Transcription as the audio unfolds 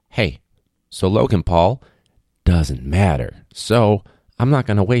So Logan Paul doesn't matter. So I'm not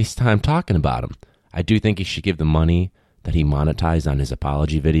going to waste time talking about him. I do think he should give the money that he monetized on his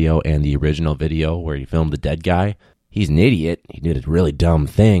apology video and the original video where he filmed the dead guy. He's an idiot. He did a really dumb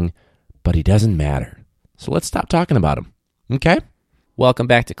thing, but he doesn't matter. So let's stop talking about him. Okay? Welcome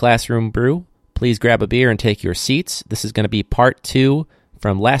back to Classroom Brew. Please grab a beer and take your seats. This is going to be part 2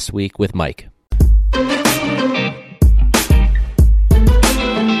 from last week with Mike.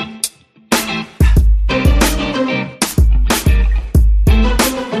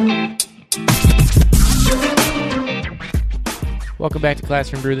 Welcome back to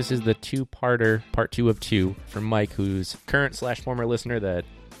Classroom Brew. This is the two-parter, part 2 of 2, from Mike, who's current/former listener that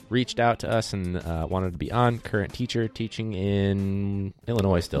reached out to us and wanted to be on. Current teacher, teaching in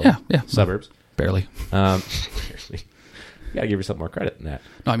Illinois still. Yeah. Suburbs. Barely. Barely. You got to give yourself more credit than that.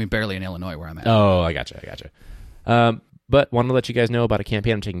 No, I mean barely in Illinois where I'm at. Oh, I gotcha. But wanted to let you guys know about a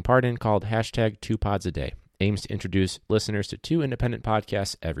campaign I'm taking part in called hashtag 2pods-a-day. Aims to introduce listeners to 2 independent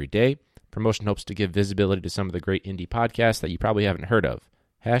podcasts every day. Promotion hopes to give visibility to some of the great indie podcasts that you probably haven't heard of.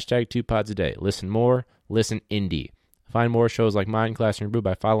 Hashtag 2pods-a-day. Listen more, listen indie. Find more shows like mine, Classroom Brew,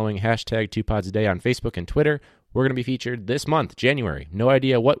 by following hashtag 2pods-a-day on Facebook and Twitter. We're going to be featured this month, January. No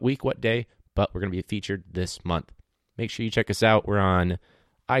idea what week, what day, but we're going to be featured this month. Make sure you check us out. We're on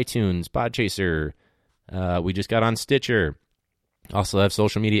iTunes, Podchaser. We just got on Stitcher. Also have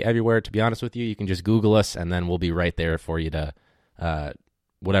social media everywhere. To be honest with you, you can just Google us, and then we'll be right there for you to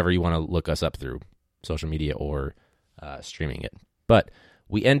whatever you want to look us up through, social media or streaming it. But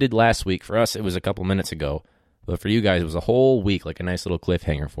we ended last week. For us, it was a couple minutes ago. But for you guys, it was a whole week, like a nice little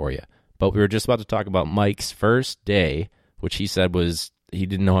cliffhanger for you. But we were just about to talk about Mike's first day, which he said was he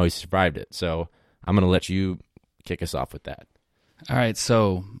didn't know how he survived it. So I'm going to let you kick us off with that. All right,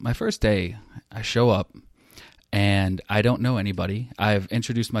 so my first day, I show up, and I don't know anybody. I've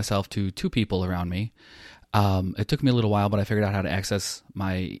introduced myself to 2 people around me. It took me a little while, but I figured out how to access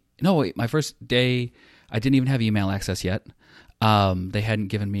my first day, I didn't even have email access yet. They hadn't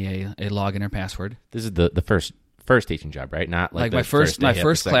given me a login or password. This is the first teaching job, right? Not like my first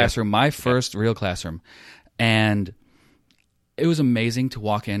classroom, my first real classroom. And it was amazing to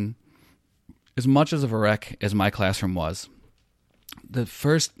walk in. As much as of a wreck as my classroom was, the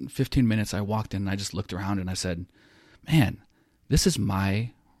first 15 minutes I walked in and I just looked around and I said, man, this is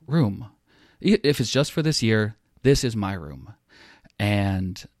my room. If it's just for this year, this is my room.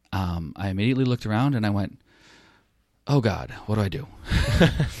 And I immediately looked around and I went, oh God, what do I do?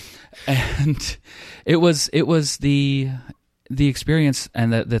 And it was the experience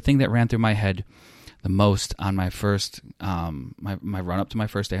and the thing that ran through my head the most on my first my run up to my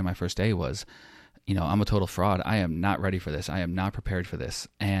first day. My first day was, I'm a total fraud. I am not ready for this. I am not prepared for this.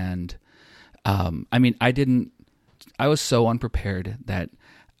 And I was so unprepared that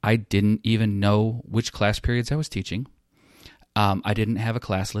I didn't even know which class periods I was teaching. I didn't have a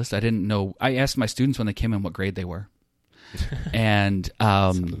class list. I didn't know. I asked my students when they came in what grade they were. And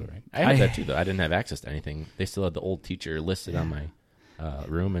I had that too, though. I didn't have access to anything. They still had the old teacher listed on my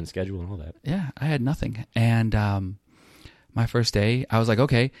room and schedule and all that. Yeah, I had nothing. And my first day, I was like,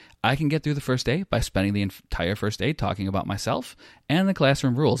 okay, I can get through the first day by spending the entire first day talking about myself and the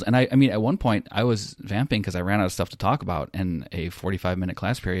classroom rules. And I mean, at one point, I was vamping because I ran out of stuff to talk about in a 45-minute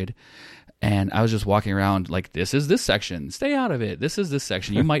class period. And I was just walking around like, this is this section. Stay out of it. This is this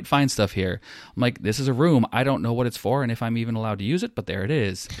section. You might find stuff here. I'm like, this is a room. I don't know what it's for and if I'm even allowed to use it, but there it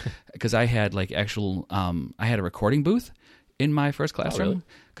is. Because I had like I had a recording booth in my first classroom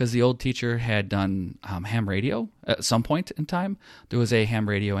because the old teacher had done ham radio at some point in time. There was a ham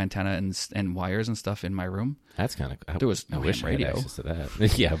radio antenna and wires and stuff in my room. That's kind of... There was no ham radio. I had access to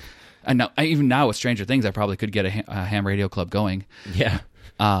that. Yeah. I know. Even now with Stranger Things, I probably could get a ham radio club going. Yeah.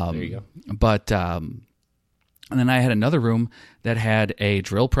 There you go. But and then I had another room that had a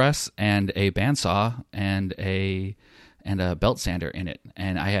drill press and a bandsaw and a belt sander in it,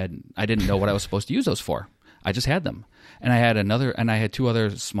 and I didn't know what I was supposed to use those for. I just had them, and I had 2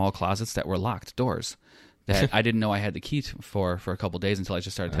 other small closets that were locked doors that I didn't know I had the key for a couple of days until I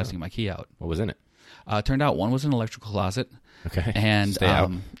just started testing my key out. What was in it? Turned out one was an electrical closet. Okay. And stay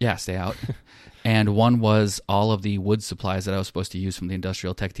out. Yeah, stay out. And one was all of the wood supplies that I was supposed to use from the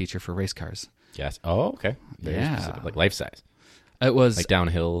industrial tech teacher for race cars. Yes. Oh, okay. Very specific, like life size. It was like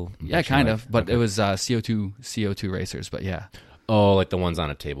downhill. Yeah, kind of. But okay. It was CO2 racers. But yeah. Oh, like the ones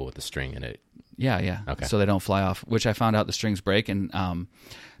on a table with the string in it. Yeah. Okay. So they don't fly off, which I found out the strings break, and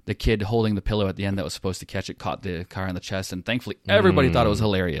the kid holding the pillow at the end that was supposed to catch it caught the car in the chest, and thankfully everybody thought it was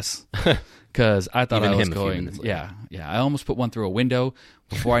hilarious because I thought Even I was him a few going, minutes later. I almost put one through a window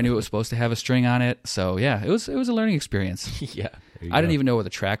before I knew it was supposed to have a string on it. So yeah, it was a learning experience. Yeah. I didn't even know where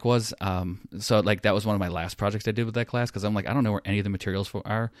the track was. So like that was one of my last projects I did with that class because I'm like, I don't know where any of the materials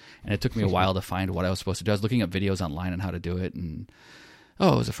are, and it took me a while to find what I was supposed to do. I was looking up videos online on how to do it, and it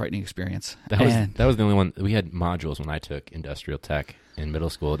was a frightening experience. That was the only one. We had modules when I took industrial tech in middle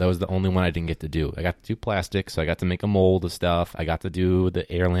school. That was the only one I didn't get to do. I got to do plastics, so I got to make a mold of stuff. I got to do the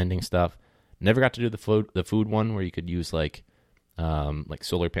air landing stuff. Never got to do the food one where you could use like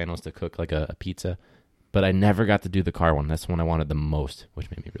solar panels to cook like a pizza. But I never got to do the car one. That's the one I wanted the most,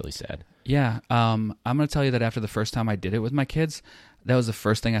 which made me really sad. Yeah. I'm going to tell you that after the first time I did it with my kids, that was the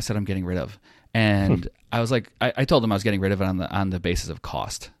first thing I said I'm getting rid of. And I was like, I told them I was getting rid of it on the basis of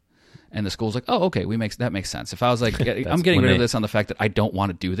cost. And the school's like, oh, okay, that makes sense. If I was like, I'm getting rid of this on the fact that I don't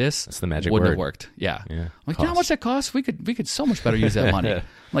want to do this, that's the magic wouldn't word. have worked. Yeah. Yeah. I'm like, you know how much that costs? We could so much better use that money. I'm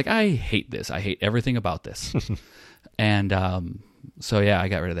like, I hate this. I hate everything about this. And so yeah, I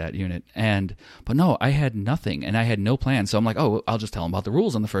got rid of that unit. But no, I had nothing and I had no plan. So I'm like, oh, I'll just tell them about the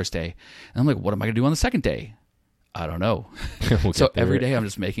rules on the first day. And I'm like, what am I going to do on the second day? I don't know. So every day I'm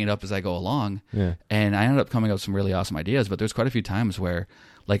just making it up as I go along. Yeah. And I ended up coming up with some really awesome ideas, but there's quite a few times where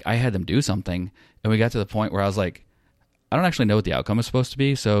like I had them do something and we got to the point where I was like, I don't actually know what the outcome is supposed to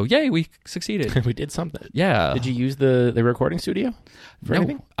be. So yay, we succeeded. We did something. Yeah. Did you use the recording studio for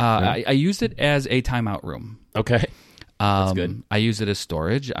anything? No. I used it as a timeout room. Okay. That's good. I used it as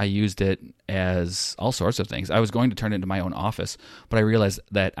storage. I used it as all sorts of things. I was going to turn it into my own office, but I realized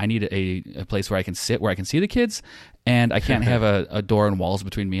that I need a place where I can sit, where I can see the kids, and I can't have a door and walls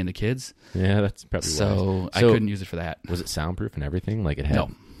between me and the kids. Yeah, that's probably so wise. I couldn't use it for that. Was it soundproof and everything? Like it had?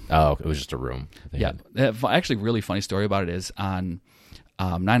 No. Oh, it was just a room. Yeah. Actually, really funny story about it is on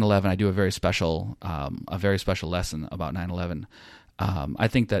 9/11. I do a very special lesson about 9/11. I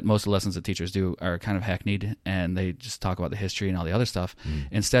think that most of the lessons that teachers do are kind of hackneyed, and they just talk about the history and all the other stuff.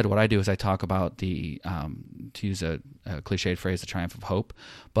 Instead, what I do is I talk about to use a cliched phrase, the triumph of hope.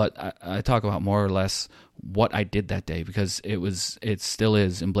 But I talk about more or less what I did that day because it still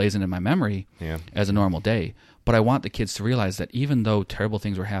is emblazoned in my memory as a normal day. But I want the kids to realize that even though terrible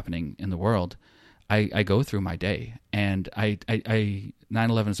things were happening in the world, I go through my day, and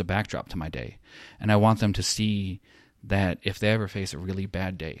 9/11 is a backdrop to my day, and I want them to see that if they ever face a really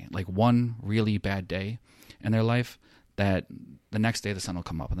bad day, like one really bad day in their life, that the next day the sun will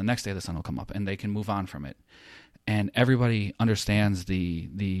come up, and the next day the sun will come up, and they can move on from it. And everybody understands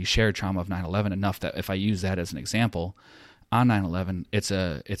the shared trauma of 9/11 enough that if I use that as an example on 9/11, it's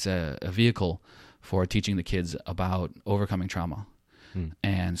a vehicle for teaching the kids about overcoming trauma.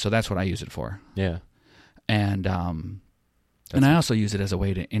 And so that's what I use it for. Yeah. And I also use it as a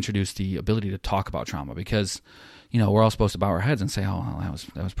way to introduce the ability to talk about trauma because, we're all supposed to bow our heads and say, oh, well,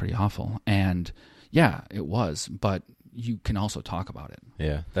 that was pretty awful. And yeah, it was, but you can also talk about it.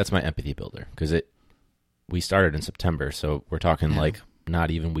 Yeah. That's my empathy builder because we started in September. So we're talking like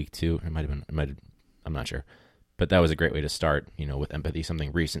not even week 2. It might have been, I'm not sure. But that was a great way to start, with empathy,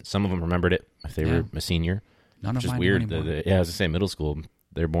 something recent. Some of them remembered it if they were a senior. None of which is mine weird. anymore. As I say, middle school.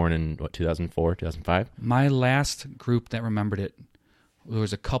 They're born in 2004, 2005. My last group that remembered it, there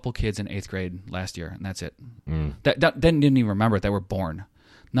was a couple kids in 8th grade last year, and that's it. That didn't even remember it. They were born.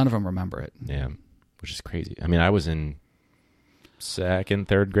 None of them remember it. Yeah, which is crazy. I mean, I was in 2nd,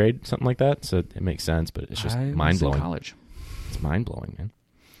 3rd grade, something like that. So it makes sense, but it's just mind blowing. College. It's mind blowing, man.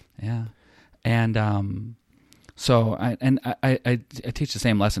 Yeah, and so I teach the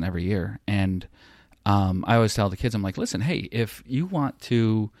same lesson every year, and I always tell the kids, I'm like, listen, hey, if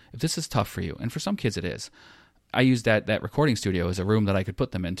this is tough for you, and for some kids it is, I use that recording studio as a room that I could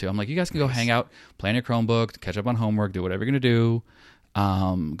put them into. I'm like, you guys can go hang out, play on your Chromebook, catch up on homework, do whatever you're going to do.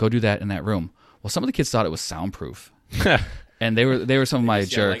 Go do that in that room. Well, some of the kids thought it was soundproof. And they were some of my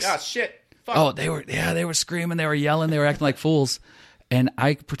jerks. Like, oh, shit. Fuck. Oh, they were screaming, they were yelling, they were acting like fools. And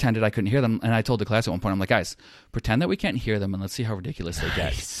I pretended I couldn't hear them. And I told the class at one point, I'm like, guys, pretend that we can't hear them and let's see how ridiculous they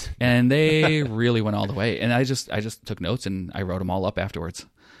get. And they really went all the way. And I just took notes and I wrote them all up afterwards.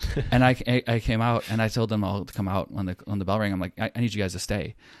 And I came out and I told them all to come out when the bell rang. I'm like, I need you guys to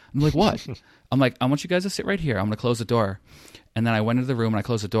stay. I'm like, what? I'm like, I want you guys to sit right here. I'm going to close the door. And then I went into the room and I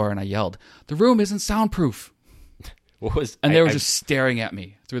closed the door and I yelled, the room isn't soundproof. They were just staring at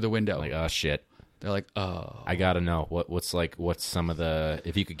me through the window. Like, oh, shit. They're like, oh. I got to know. What's some of the,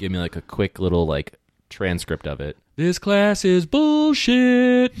 if you could give me like a quick little like transcript of it. This class is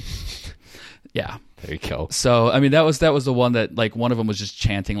bullshit. Yeah. There you go. So, I mean, that was the one that, like, one of them was just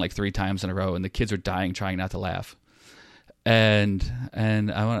chanting like 3 times in a row, and the kids were dying trying not to laugh. And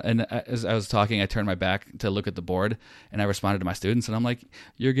as I was talking, I turned my back to look at the board, and I responded to my students, and I'm like,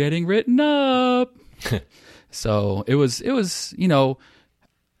 "You're getting written up." So it was, you know,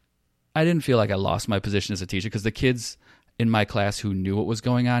 I didn't feel like I lost my position as a teacher because the kids in my class who knew what was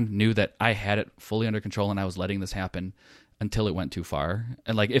going on knew that I had it fully under control, and I was letting this happen until it went too far.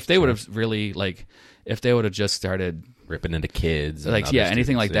 And like, if they would have really, like, if they would have just started ripping into kids, and like, yeah,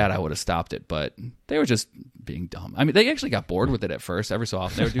 anything like that, I would have stopped it. But they were just being dumb. I mean, they actually got bored with it at first. Every so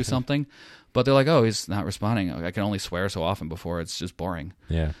often they would do something, but they're like, "Oh, he's not responding. I can only swear so often before it's just boring."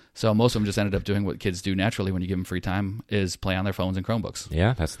 Yeah. So most of them just ended up doing what kids do naturally when you give them free time, is play on their phones and Chromebooks.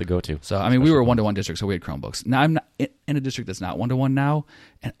 Yeah, that's the go-to. So, I mean, we were a 1-to-1 district, so we had Chromebooks. Now I'm not in a district that's not 1-to-1 now,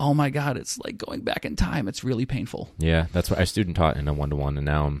 and oh my God, it's like going back in time. It's really painful. Yeah, that's what I student taught in a 1-to-1, and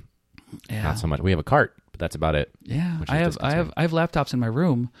now I'm not so much. We have a cart, but that's about it. Yeah, I have laptops in my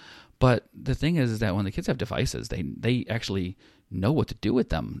room, but the thing is that when the kids have devices, they actually know what to do with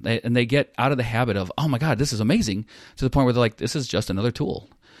them, and they get out of the habit of, oh my God, this is amazing, to the point where they're like, this is just another tool.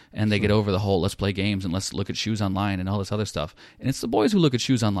 And they get over the whole let's play games and let's look at shoes online and all this other stuff. And it's the boys who look at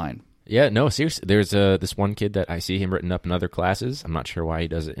shoes online. Yeah, no, seriously. There's this one kid that I see him written up in other classes. I'm not sure why he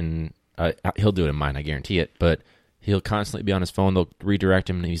does it in. He'll do it in mine, I guarantee it. But he'll constantly be on his phone. They'll redirect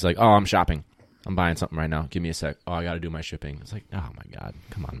him, and he's like, "Oh, I'm shopping. I'm buying something right now. Give me a sec. Oh, I got to do my shipping." It's like, oh my God,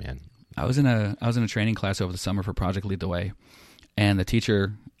 come on, man. I was in a training class over the summer for Project Lead the Way, and the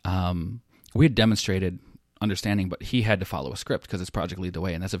teacher, we had demonstrated understanding, but he had to follow a script because it's Project Lead the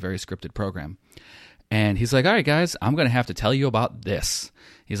Way, and that's a very scripted program. And he's like, "All right, guys, I'm going to have to tell you about this."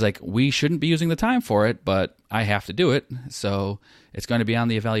 He's like, "We shouldn't be using the time for it, but I have to do it. So it's going to be on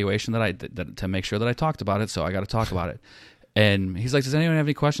the evaluation that to make sure that I talked about it. So I got to talk about it." And he's like, "Does anyone have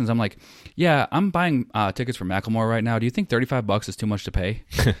any questions?" I'm like, "Yeah, I'm buying tickets for Macklemore right now. Do you think $35 is too much to pay?"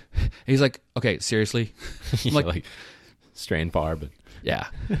 He's like, "Okay, seriously?" I'm like straying far, but yeah.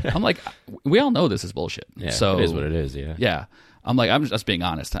 I'm like, we all know this is bullshit. Yeah, so it is what it is. Yeah. Yeah. I'm like, I'm just being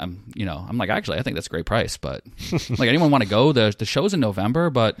honest. I'm like, actually, I think that's a great price, but like, anyone want to go? The show's in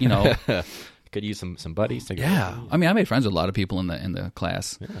November, but you know, could use some buddies to go. Yeah. I mean, I made friends with a lot of people in the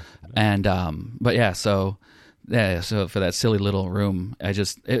class, and but yeah, so for that silly little room, it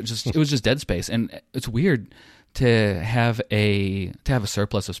was just dead space, and it's weird to have a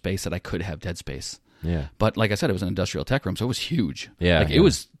surplus of space that I could have dead space. Yeah. But like I said, it was an industrial tech room, so it was huge. Yeah. Like it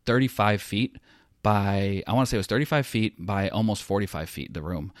was 35 feet by, I want to say it was 35 feet by almost 45 feet, the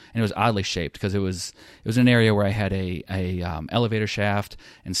room. And it was oddly shaped because it was an area where I had a elevator shaft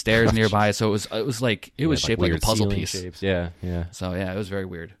and stairs nearby. So it was shaped like a puzzle piece. Shapes. Yeah. Yeah. So yeah, it was very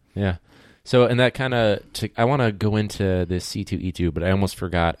weird. Yeah. So, and that kind of, I want to go into this C2E2, but I almost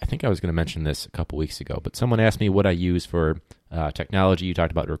forgot. I think I was going to mention this a couple weeks ago, but someone asked me what I use for technology. You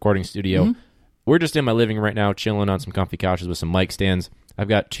talked about the recording studio. Mm-hmm. We're just in my living room right now, chilling on some comfy couches with some mic stands. I've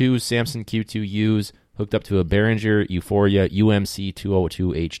got 2 Samson Q2Us hooked up to a Behringer Euphoria UMC 202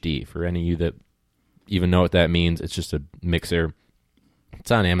 HD. For any of you that even know what that means, it's just a mixer.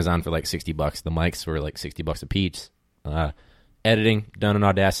 It's on Amazon for like $60. The mics were like $60 a piece. Editing done in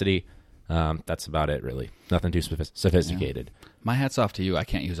Audacity. That's about it, really. Nothing too sophisticated. Yeah. My hat's off to you. I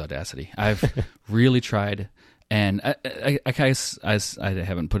can't use Audacity. I've really tried. And I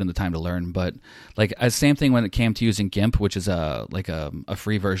haven't put in the time to learn, but like same thing when it came to using GIMP, which is a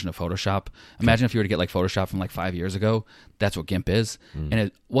free version of Photoshop. Imagine if you were to get like Photoshop from like 5 years ago. That's what GIMP is. And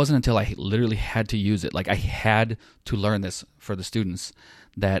it wasn't until I literally had to use it, like I had to learn this for the students,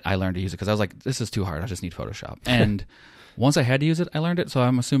 that I learned to use it, because I was like, this is too hard. I just need Photoshop. And once I had to use it, I learned it. So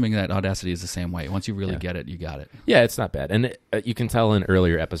I'm assuming that Audacity is the same way. Once you really get it, you got it. Yeah, it's not bad. And you can tell in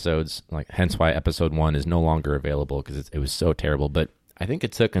earlier episodes, like hence why episode 1 is no longer available, because it was so terrible. But I think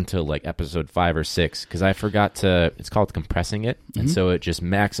it took until like episode 5 or 6, because I forgot to, it's called compressing it. And so it just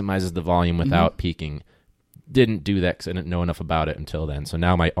maximizes the volume without peaking. Didn't do that because I didn't know enough about it until then. So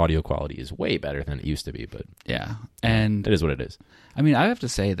now my audio quality is way better than it used to be. But yeah, and it is what it is. I mean, I have to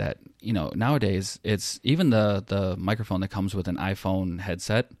say that, nowadays it's even the microphone that comes with an iPhone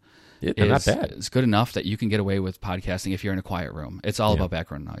headset. They're not bad. It's good enough that you can get away with podcasting if you're in a quiet room. It's all about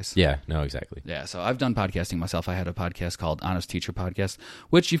background noise. Yeah, no, exactly. Yeah, so I've done podcasting myself. I had a podcast called Honest Teacher Podcast,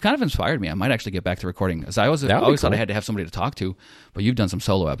 which you've kind of inspired me. I might actually get back to recording, because I always thought I had to have somebody to talk to, but you've done some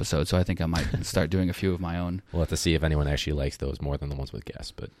solo episodes, so I think I might start doing a few of my own. We'll have to see if anyone actually likes those more than the ones with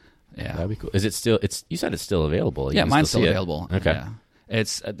guests, but yeah, that'd be cool. Is it still? You said it's still available. Yeah, mine's still available. Okay. Yeah.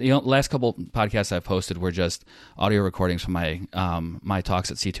 It's last couple podcasts I've posted were just audio recordings from my my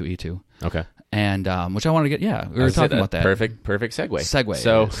talks at C2E2. Okay. and which I want to get. Yeah, we were talking about that. Perfect segue. Segue.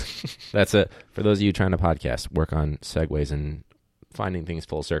 So that's it for those of you trying to podcast. Work on segues and finding things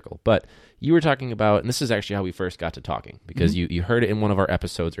full circle. But you were talking about, and this is actually how we first got to talking, because you heard it in one of our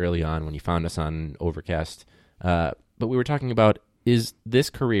episodes early on when you found us on Overcast. But we were talking about, is this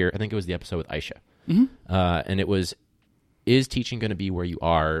career, I think it was the episode with Aisha, and it was, is teaching going to be where you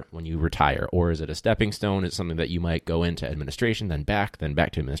are when you retire, or is it a stepping stone? Is it something that you might go into administration, then back to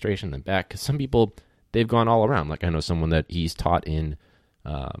administration, then back? Because some people, they've gone all around. Like I know someone that he's taught in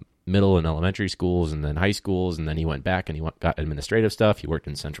middle and elementary schools and then high schools, and then he went back and he got administrative stuff. He worked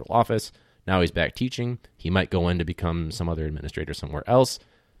in central office. Now he's back teaching. He might go in to become some other administrator somewhere else.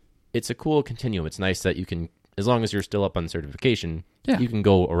 It's a cool continuum. It's nice that you can, as long as you're still up on certification, you can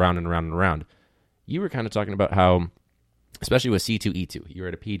go around and around and around. You were kind of talking about how, especially with C2E2, you were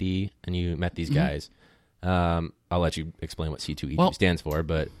at a PD and you met these guys. I'll let you explain what C2E2 stands for,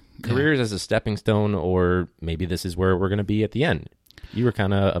 but careers as a stepping stone, or maybe this is where we're going to be at the end. You were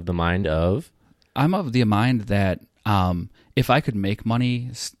kind of the mind of... I'm of the mind that if I could make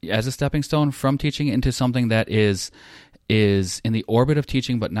money as a stepping stone from teaching into something that is in the orbit of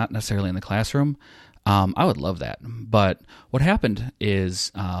teaching but not necessarily in the classroom, I would love that. But what happened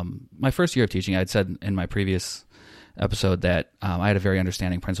is my first year of teaching, I'd said in my previous episode that I had a very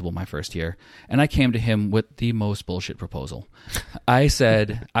understanding principal my first year, and I came to him with the most bullshit proposal. I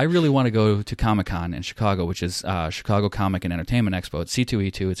said, I really want to go to Comic-Con in Chicago, which is Chicago Comic and Entertainment Expo. It's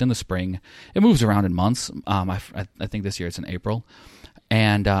C2E2. It's in the spring. It moves around in months. I think this year it's in April.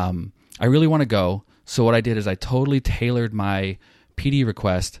 And I really want to go. So what I did is I totally tailored my PD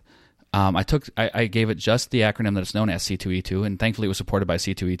request. I gave it just the acronym that it's known as, C2E2, and thankfully it was supported by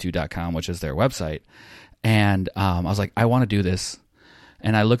C2E2.com, which is their website. And I was like, I want to do this.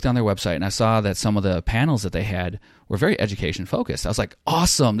 And I looked on their website and I saw that some of the panels that they had were very education focused. I was like,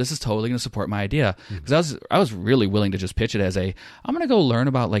 awesome, this is totally going to support my idea. Because I was really willing to just pitch it as I'm going to go learn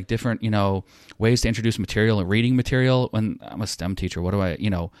about like different, ways to introduce material and reading material. When I'm a STEM teacher, what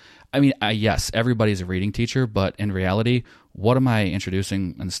do yes, everybody's a reading teacher, but in reality, what am I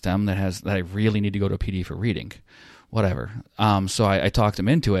introducing in STEM that I really need to go to a PD for reading? Whatever. So I talked him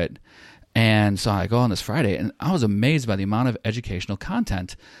into it. And so I go on this Friday, and I was amazed by the amount of educational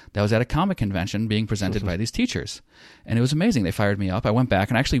content that was at a comic convention being presented by these teachers. And it was amazing. They fired me up. I went back,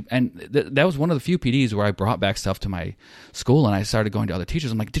 and that was one of the few PDs where I brought back stuff to my school, and I started going to other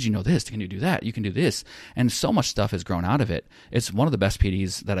teachers. I'm like, did you know this? Can you do that? You can do this. And so much stuff has grown out of it. It's one of the best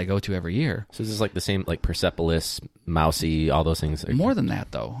PDs that I go to every year. So this is like the same, like Persepolis, Mousy, all those things. More than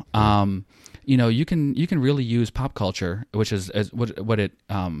that, though. You can really use pop culture, which is what it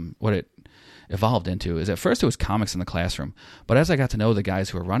evolved into. Is at first it was comics in the classroom, but as I got to know the guys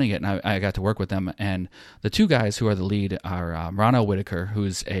who were running it, and I got to work with them, and the two guys who are the lead are Ronell Whitaker,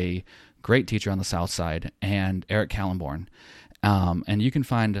 who's a great teacher on the South Side, and Eric Kallenborn. And you can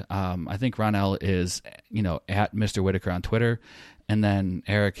find, I think Ronell is, at Mr. Whitaker on Twitter, and then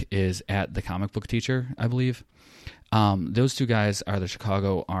Eric is at the Comic Book Teacher, I believe. Those two guys are the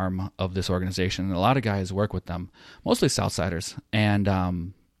Chicago arm of this organization, and a lot of guys work with them, mostly Southsiders,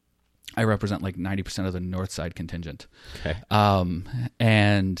 and I represent like 90% of the North Side contingent. Okay.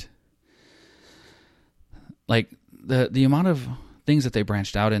 And like the amount of things that they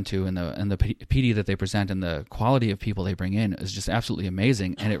branched out into and the PD that they present and the quality of people they bring in is just absolutely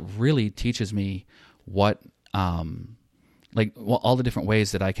amazing, and it really teaches me what all the different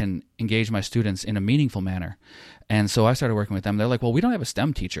ways that I can engage my students in a meaningful manner. And so I started working with them. They're like, well, we don't have a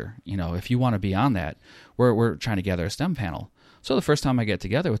STEM teacher. If you want to be on that, we're trying to gather a STEM panel. So the first time I get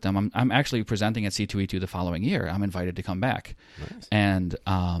together with them, I'm actually presenting at C2E2 the following year. I'm invited to come back. Nice. And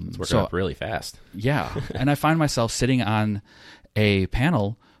it's working up really fast. Yeah. And I find myself sitting on a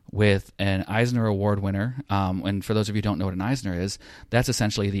panel with an Eisner Award winner. And for those of you who don't know what an Eisner is, that's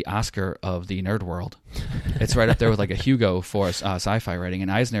essentially the Oscar of the nerd world. It's right up there with like a Hugo for sci-fi writing.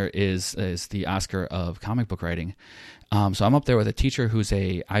 And Eisner is the Oscar of comic book writing. So I'm up there with a teacher who's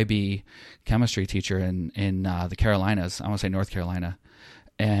a IB chemistry teacher in the Carolinas. I want to say North Carolina.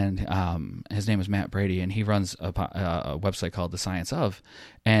 And his name is Matt Brady, and he runs a website called The Science Of.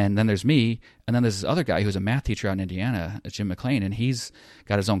 And then there's me, and then there's this other guy who's a math teacher out in Indiana, Jim McLean, and he's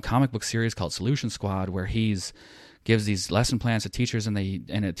got his own comic book series called Solution Squad, where he's gives these lesson plans to teachers, and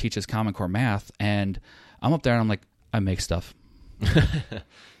it teaches Common Core math. And I'm up there, and I'm like, I make stuff.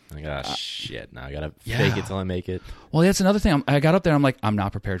 Shit! Now I gotta fake it till I make it. Well, that's another thing. I got up there, I'm like, I'm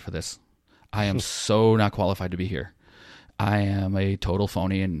not prepared for this. I am so not qualified to be here. I am a total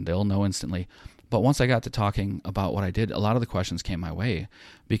phony, and they'll know instantly. But once I got to talking about what I did, a lot of the questions came my way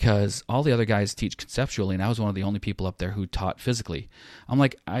because all the other guys teach conceptually, and I was one of the only people up there who taught physically. I'm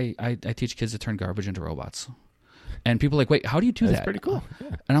like, I teach kids to turn garbage into robots. And people are like, wait, how do you do that? That's pretty cool.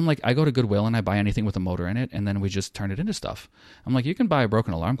 Yeah. And I'm like, I go to Goodwill and I buy anything with a motor in it, and then we just turn it into stuff. I'm like, you can buy a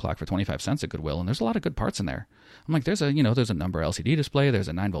broken alarm clock for 25 cents at Goodwill, and there's a lot of good parts in there. I'm like, there's a number LCD display, there's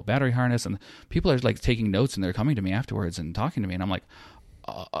a 9-volt battery harness, and people are like taking notes, and they're coming to me afterwards and talking to me, and I'm like,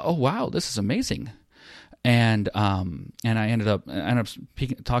 oh wow, this is amazing. And I ended up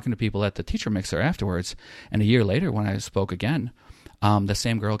talking to people at the teacher mixer afterwards, and a year later when I spoke again, the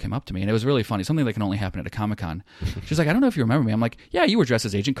same girl came up to me, and it was really funny. Something that can only happen at a Comic-Con. She's like, I don't know if you remember me. I'm like, yeah, you were dressed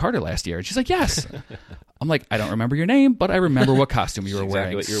as Agent Carter last year. And she's like, yes. I'm like, I don't remember your name, but I remember what costume you were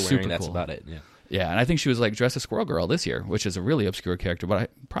wearing. Exactly what you're wearing. That's cool. About it. Yeah. Yeah, and I think she was like dressed as Squirrel Girl this year, which is a really obscure character,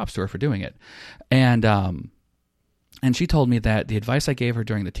 but props to her for doing it. And she told me that the advice I gave her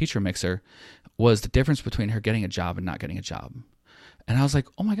during the teacher mixer was the difference between her getting a job and not getting a job. And I was like,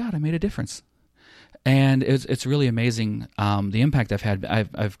 oh my God, I made a difference. And it's really amazing the impact I've had.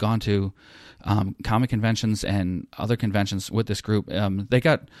 I've gone to comic conventions and other conventions with this group. They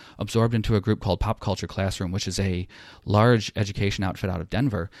got absorbed into a group called Pop Culture Classroom, which is a large education outfit out of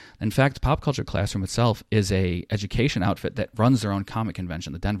Denver. In fact, Pop Culture Classroom itself is a education outfit that runs their own comic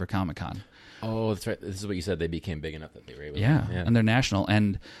convention, the Denver Comic Con. Oh, that's right. This is what you said. They became big enough that they were able to. Yeah, and they're national.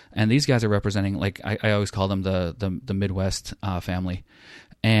 And these guys are representing, like I always call them the Midwest family.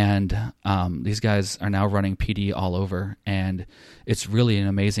 And these guys are now running PD all over, and it's really an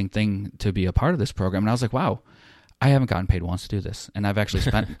amazing thing to be a part of this program. And I was like, wow, I haven't gotten paid once to do this, and I've actually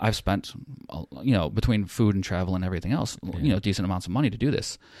spent between food and travel and everything else, decent amounts of money to do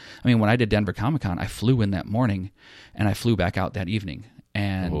this. I mean, when I did Denver Comic Con, I flew in that morning, and I flew back out that evening.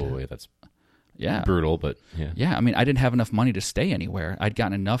 And that's brutal, but yeah. Yeah, I mean, I didn't have enough money to stay anywhere. I'd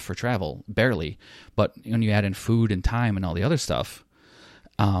gotten enough for travel, barely, but when you add in food and time and all the other stuff.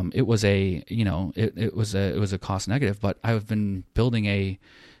 It was a cost negative, but I've been building a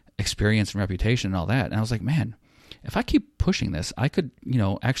experience and reputation and all that. And I was like, man, if I keep pushing this, I could,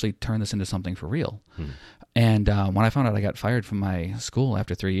 actually turn this into something for real. And when I found out I got fired from my school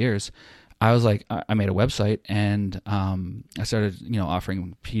after 3 years, I was like, I made a website, and I started,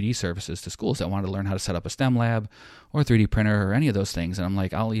 offering PD services to schools that wanted to learn how to set up a STEM lab or a 3D printer or any of those things. And I'm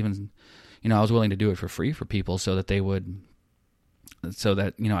like, I'll even, I was willing to do it for free for people so that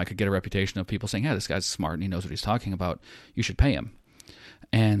I could get a reputation of people saying, yeah, this guy's smart and he knows what he's talking about. You should pay him.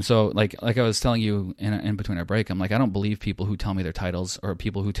 And so like I was telling you in between our break, I'm like, I don't believe people who tell me their titles or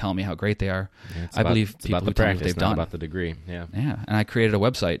people who tell me how great they are. Yeah, I believe people who tell me what they've done. About the degree. Yeah. Yeah. And I created a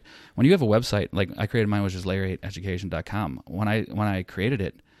website. When you have a website, like I created mine, which is layer8education.com. When I created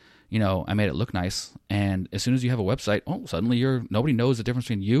it, I made it look nice. And as soon as you have a website, suddenly nobody knows the difference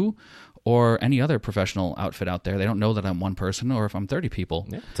between you or any other professional outfit out there. They don't know that I'm one person or if I'm 30 people.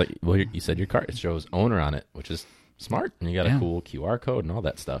 Yeah. It's like, you said your card, it shows owner on it, which is smart. And you got a cool QR code and all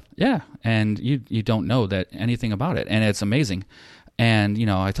that stuff. Yeah. And you don't know that anything about it. And it's amazing. And,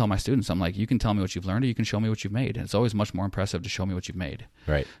 I tell my students, I'm like, you can tell me what you've learned or you can show me what you've made. And it's always much more impressive to show me what you've made.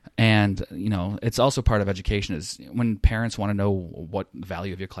 Right. And, it's also part of education is when parents want to know what the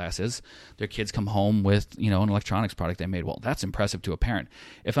value of your class is, their kids come home with, an electronics product they made. Well, that's impressive to a parent.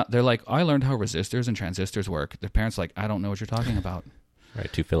 If they're like, I learned how resistors and transistors work. The parent's like, I don't know what you're talking about.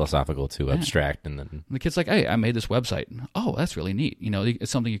 Right, too philosophical, too abstract, and then the kid's like, "Hey, I made this website. Oh, that's really neat.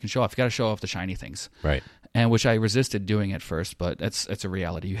 It's something you can show off. You got to show off the shiny things." Right. And which I resisted doing at first, but it's a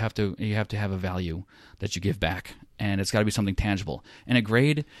reality. You have to have a value that you give back, and it's got to be something tangible. And a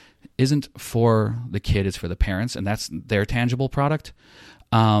grade isn't for the kid; it's for the parents, and that's their tangible product.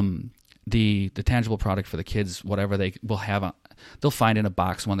 The tangible product for the kids, whatever they will have, they'll find in a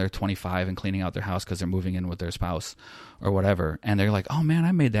box when they're 25 and cleaning out their house because they're moving in with their spouse or whatever, and they're like, "Oh man,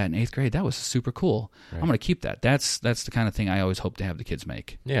 I made that in 8th grade. That was super cool. Right. I'm going to keep that." That's the kind of thing I always hope to have the kids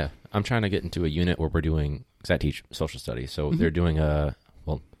make. Yeah, I'm trying to get into a unit where we're doing, because I teach social studies, so they're doing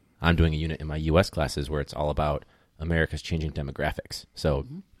I'm doing a unit in my U.S. classes where it's all about America's changing demographics. So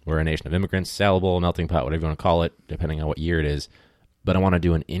we're a nation of immigrants, salable, melting pot, whatever you want to call it, depending on what year it is. But I want to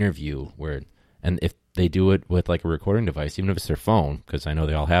do an interview and if they do it with like a recording device, even if it's their phone, because I know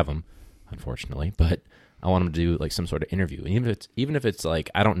they all have them, unfortunately, but I want them to do like some sort of interview. And even if it's like,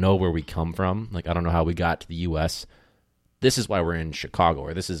 I don't know where we come from, like I don't know how we got to the U.S., this is why we're in Chicago,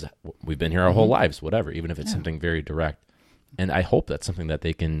 or we've been here our whole lives, whatever, even if it's something very direct. And I hope that's something that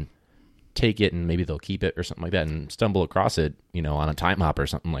they can take it and maybe they'll keep it or something like that and stumble across it, on a time hop or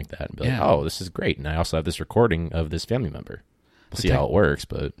something like that and be like, oh, this is great. And I also have this recording of this family member. We'll see how it works,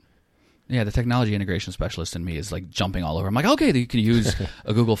 but... Yeah, the technology integration specialist in me is like jumping all over. I'm like, okay, you can use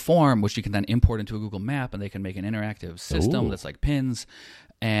a Google form, which you can then import into a Google map, and they can make an interactive system that's like pins.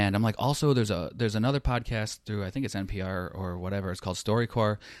 And I'm like, also, there's another podcast through, I think it's NPR or whatever. It's called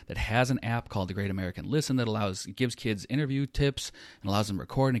StoryCorps that has an app called The Great American Listen that gives kids interview tips and allows them to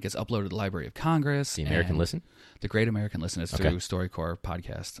record, and it gets uploaded to the Library of Congress. The American Listen? The Great American Listen is through StoryCorps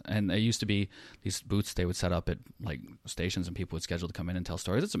podcast. And it used to be these booths they would set up at like stations, and people would schedule to come in and tell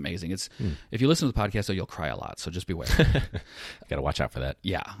stories. It's amazing. If you listen to the podcast, though, you'll cry a lot. So just beware. Got to watch out for that.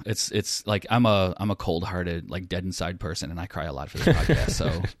 Yeah, it's like I'm a cold-hearted, like dead inside person, and I cry a lot for this podcast.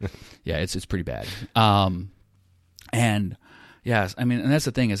 So yeah, it's pretty bad. And yes, I mean, and that's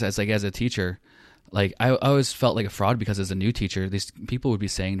the thing is, as a teacher, like I always felt like a fraud because as a new teacher, these people would be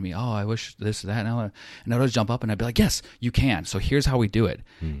saying to me, "Oh, I wish this or that," and I'd always jump up and I'd be like, "Yes, you can. So here's how we do it."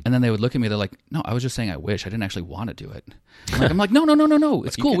 And then they would look at me, they're like, "No, I was just saying I wish. I didn't actually want to do it." I'm like, "No,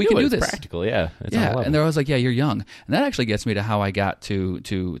 it's cool. We can do this. It's practical, yeah. It's yeah." And they're always like, "Yeah, you're young," and that actually gets me to how I got to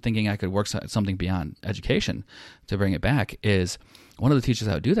thinking I could work something beyond education. To bring it back is one of the teachers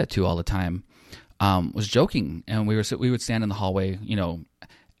I would do that to all the time was joking, and we would stand in the hallway,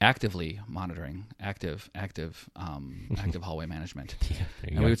 actively monitoring, active hallway management.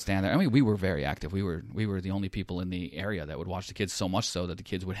 And we would stand there. I mean, we were very active. We were the only people in the area that would watch the kids, so much so that the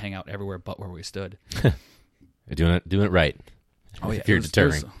kids would hang out everywhere but where we stood. Doing it right. Oh yeah, if you're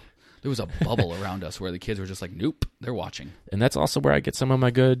deterring. There was a bubble around us where the kids were just like, nope, they're watching. And that's also where I get some of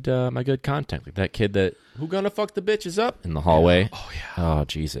my good content. Like that kid that, who gonna fuck the bitches up in the hallway. Yeah. Oh yeah. Oh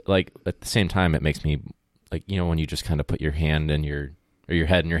jeez. Like at the same time, it makes me like, when you just kind of put your hand in your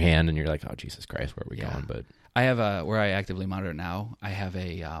head in your hand and you're like, oh Jesus Christ, where are we going? But I have where I actively monitor now, I have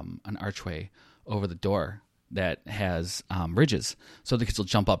an archway over the door that has ridges, so the kids will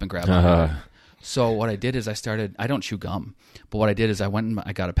jump up and grab on it. So what I did is I don't chew gum, but what I did is I went and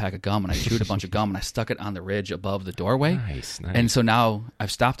I got a pack of gum and I chewed a bunch of gum and I stuck it on the ridge above the doorway. Nice. And so now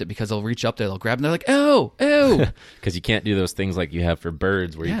I've stopped it because they'll reach up there, they'll grab, and they're like, ew. Because you can't do those things like you have for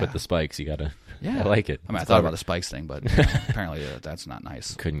birds where you put the spikes. You gotta. Yeah, I like it. I mean, I thought about the spikes thing, but apparently that's not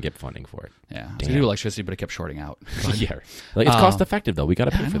nice. Couldn't get funding for it. Yeah, so I do electricity, but it kept shorting out. But, yeah, like it's cost effective though. We got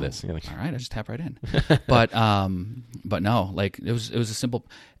to pay for this. You're like, all right, I just tap right in. But no, like it was a simple.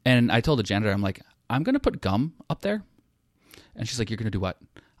 And I told the janitor, I'm like, I'm gonna put gum up there, and she's like, you're gonna do what?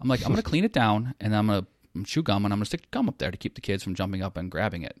 I'm like, I'm gonna clean it down, and I'm gonna chew gum, and I'm gonna stick gum up there to keep the kids from jumping up and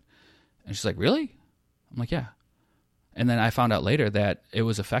grabbing it. And she's like, really? I'm like, yeah. And then I found out later that it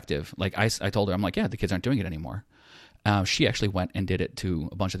was effective. Like I told her, I'm like, yeah, the kids aren't doing it anymore. She actually went and did it to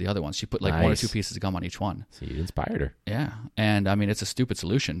a bunch of the other ones. She put like 1 or 2 pieces of gum on each one. So you inspired her. Yeah. And I mean, it's a stupid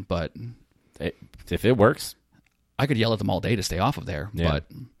solution, but if it works, I could yell at them all day to stay off of there. Yeah. But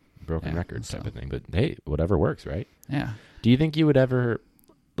broken record type of thing. But hey, whatever works, right? Yeah. Do you think you would ever,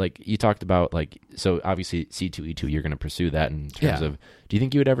 like you talked about, like, so obviously C2E2, you're going to pursue that in terms of, do you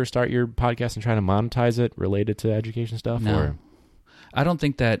think you would ever start your podcast and try to monetize it related to education stuff? No. Or? I don't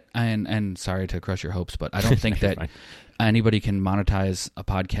think that, and sorry to crush your hopes, but I don't think that anybody can monetize a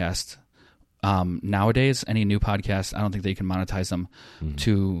podcast nowadays. Any new podcast, I don't think they can monetize them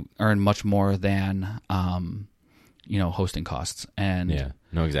to earn much more than, hosting costs. And yeah,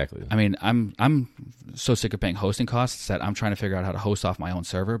 no, exactly. I mean, I'm so sick of paying hosting costs that I'm trying to figure out how to host off my own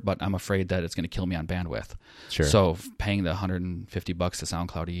server, but I'm afraid that it's going to kill me on bandwidth. Sure. So paying the $150 to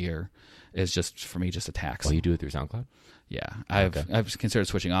SoundCloud a year is just, for me, just a tax. Well, you do it through SoundCloud? Yeah, I've considered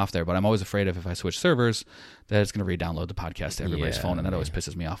switching off there, but I'm always afraid if I switch servers that it's going to re-download the podcast to everybody's phone, and that always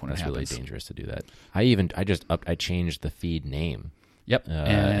pisses me off when it happens. That's really dangerous to do that. I changed the feed name. Yep,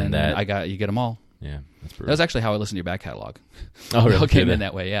 and that you get them all. Yeah, that's brutal. That was actually how I listened to your back catalog. Oh, really? It all came in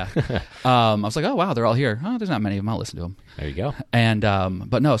that way, yeah. I was like, oh wow, they're all here. Oh, there's not many of them. I'll listen to them. There you go. And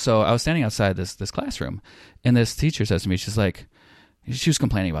but no, so I was standing outside this classroom, and this teacher says to me, she was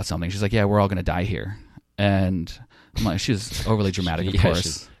complaining about something. She's like, yeah, we're all going to die here, and I'm like, she's overly dramatic, of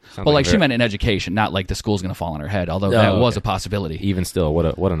course. Well, she meant in education, not like the school's going to fall on her head, although that was a possibility. Even still,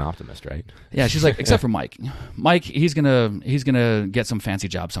 what an optimist, right? Yeah, she's like, except for Mike. Mike, he's gonna get some fancy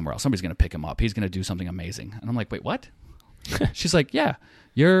job somewhere else. Somebody's gonna pick him up. He's gonna do something amazing. And I'm like, wait, what? She's like, yeah,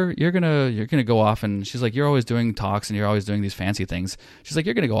 you're gonna go off, and she's like, you're always doing talks and you're always doing these fancy things. She's like,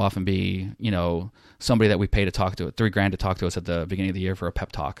 you're gonna go off and be, somebody that we pay to talk to, $3,000 to talk to us at the beginning of the year for a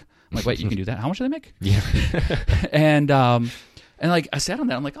pep talk. I'm like, wait, you can do that? How much do they make? Yeah. And like I sat on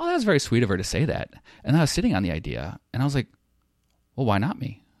that, I'm like, oh, that was very sweet of her to say that. And I was sitting on the idea, and I was like, well, why not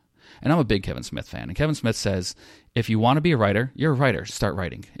me? And I'm a big Kevin Smith fan. And Kevin Smith says, if you want to be a writer, you're a writer. Start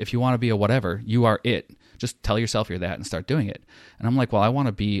writing. If you want to be a whatever, you are it. Just tell yourself you're that and start doing it. And I'm like, well, I want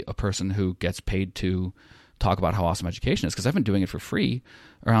to be a person who gets paid to talk about how awesome education is, because I've been doing it for free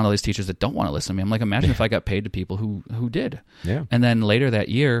around all these teachers that don't want to listen to me. I'm like, imagine if I got paid to people who did. Yeah. And then later that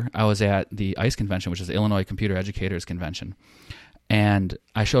year, I was at the ICE convention, which is the Illinois Computer Educators Convention. And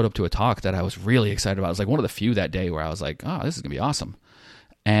I showed up to a talk that I was really excited about. It was like one of the few that day where I was like, oh, this is going to be awesome.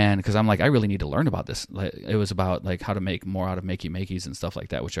 And because I'm like, I really need to learn about this. Like, it was about like how to make more out of Makey-Makeys and stuff like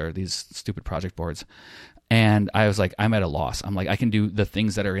that, which are these stupid project boards. And I was like, I'm at a loss. I'm like, I can do the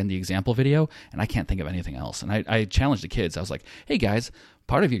things that are in the example video, and I can't think of anything else. And I challenged the kids. I was like, hey, guys,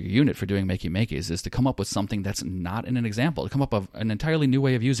 part of your unit for doing Makey-Makeys is to come up with something that's not in an example, to come up with an entirely new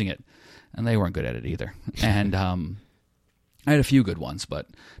way of using it. And they weren't good at it either. And I had a few good ones, but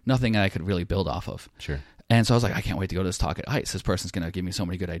nothing I could really build off of. Sure. And so I was like, I can't wait to go to this talk at ICE. This person's going to give me so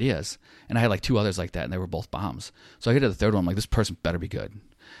many good ideas. And I had like 2 others like that, and they were both bombs. So I get to the third one, I'm like, this person better be good.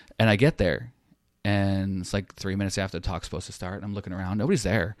 And I get there, and it's like 3 minutes after the talk's supposed to start. And I'm looking around, nobody's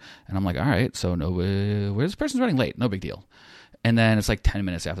there. And I'm like, all right, so where this person's running late, no big deal. And then it's like 10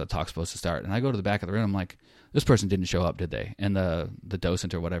 minutes after the talk's supposed to start. And I go to the back of the room, I'm like, this person didn't show up, did they? And the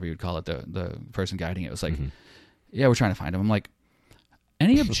docent or whatever you'd call it, the person guiding it was like, yeah, we're trying to find him. I'm like,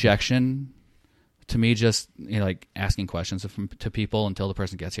 any objection to me just like asking questions to people until the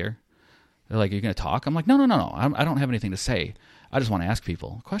person gets here? They're like, are you going to talk? I'm like, no. I don't have anything to say. I just want to ask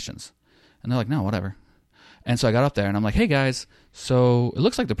people questions. And they're like, no, whatever. And so I got up there and I'm like, hey guys, so it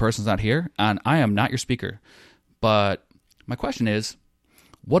looks like the person's not here and I am not your speaker. But my question is,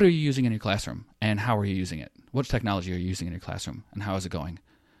 what are you using in your classroom and how are you using it? What technology are you using in your classroom and how is it going?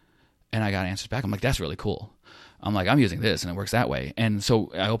 And I got answers back. I'm like, that's really cool. I'm like, I'm using this and it works that way. And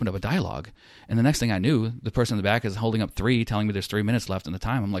so I opened up a dialogue. And the next thing I knew, the person in the back is holding up 3, telling me there's 3 minutes left in the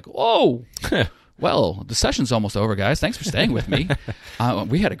time. I'm like, whoa. Well, the session's almost over, guys. Thanks for staying with me.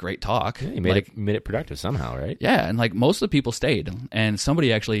 We had a great talk. Yeah, you made it productive somehow, right? Yeah, and like most of the people stayed, and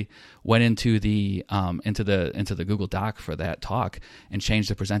somebody actually went into the Google Doc for that talk and changed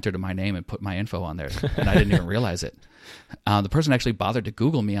the presenter to my name and put my info on there, and I didn't even realize it. The person actually bothered to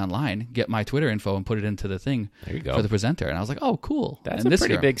Google me online, get my Twitter info, and put it into the thing for the presenter, and I was like, oh, cool. That's a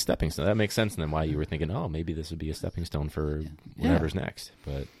pretty big stepping stone. That makes sense then why you were thinking, oh, maybe this would be a stepping stone for whatever's next,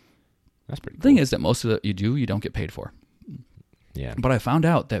 but. That's pretty cool. The thing is that most of you don't get paid for. Yeah. But I found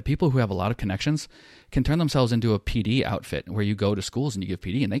out that people who have a lot of connections can turn themselves into a PD outfit where you go to schools and you give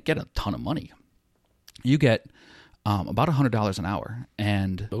PD and they get a ton of money. You get about $100 an hour.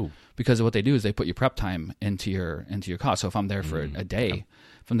 And because of what they do is they put your prep time into your cost. So if I'm there for a day,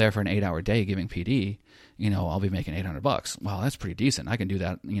 if I'm there for an 8-hour day giving PD, I'll be making $800. Well, that's pretty decent. I can do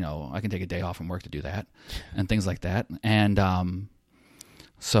that. I can take a day off from work to do that and things like that. And,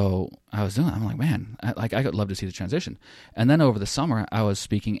 so I was doing it. I'm like, man, I would love to see the transition. And then over the summer, I was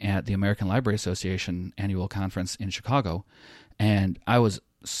speaking at the American Library Association annual conference in Chicago. And I was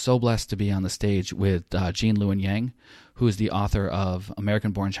so blessed to be on the stage with Jean Lewin Yang, who is the author of American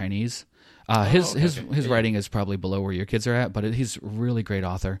Born Chinese. His writing is probably below where your kids are at, but he's a really great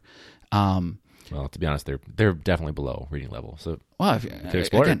author. Well, to be honest, they're definitely below reading level. So, well,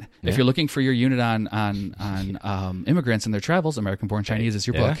 if you're looking for your unit on immigrants and their travels, American Born Chinese is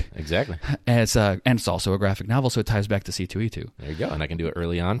your book. Exactly. And it's also a graphic novel, so it ties back to C2E2. There you go, and I can do it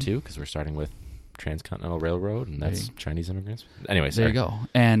early on too because we're starting with Transcontinental Railroad, and that's Chinese immigrants. Anyway, there you go.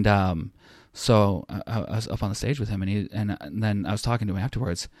 And so I was up on the stage with him, and then I was talking to him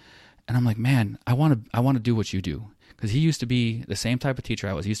afterwards, and I'm like, man, I want to do what you do. Because he used to be the same type of teacher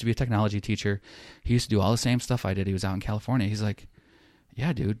I was. He used to be a technology teacher. He used to do all the same stuff I did. He was out in California. He's like,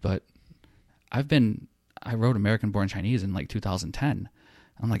 yeah, dude, but I wrote American Born Chinese in like 2010.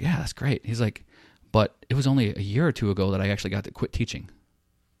 I'm like, yeah, that's great. He's like, but it was only a year or 2 ago that I actually got to quit teaching.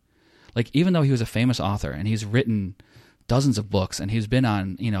 Like, even though he was a famous author and he's written dozens of books and he's been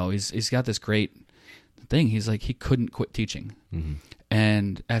on, he's got this great thing. He's like, he couldn't quit teaching. Mm-hmm.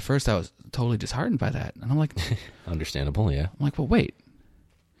 And at first I was totally disheartened by that. And I'm like... Understandable, yeah. I'm like, well, wait.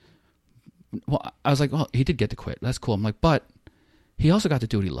 Well, I was like, well, he did get to quit. That's cool. I'm like, but he also got to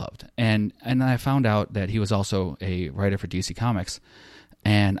do what he loved. And I found out that he was also a writer for DC Comics.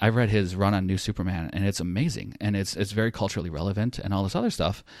 And I read his run on New Superman, and it's amazing. And it's very culturally relevant and all this other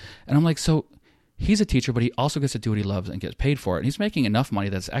stuff. And I'm like, so... He's a teacher, but he also gets to do what he loves and gets paid for it. And he's making enough money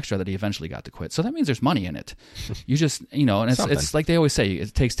that's extra that he eventually got to quit. So that means there's money in it. You just, and it's like they always say,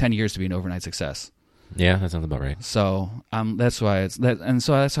 it takes 10 years to be an overnight success. Yeah, that sounds about right. So that's why so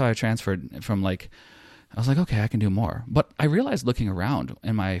that's how I transferred from I was like, okay, I can do more. But I realized looking around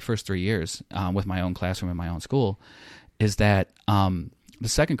in my first 3 years with my own classroom in my own school is that the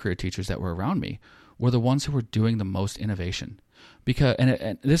second career teachers that were around me were the ones who were doing the most innovation. Because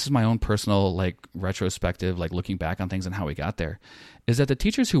and this is my own personal retrospective, looking back on things and how we got there, is that the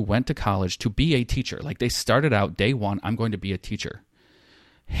teachers who went to college to be a teacher, like they started out day one, I'm going to be a teacher,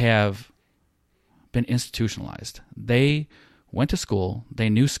 have been institutionalized. They went to school, they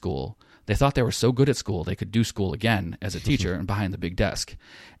knew school, they thought they were so good at school they could do school again as a teacher and behind the big desk.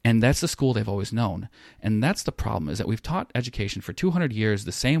 And that's the school they've always known. And that's the problem, is that we've taught education for 200 years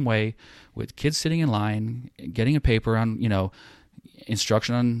the same way, with kids sitting in line, getting a paper on,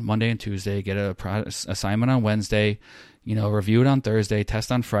 instruction on Monday and Tuesday, get a assignment on Wednesday, review it on Thursday,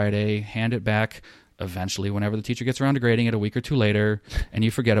 test on Friday, hand it back eventually whenever the teacher gets around to grading it a week or two later, and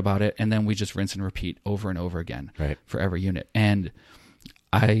you forget about it, and then we just rinse and repeat over and over again for every unit. And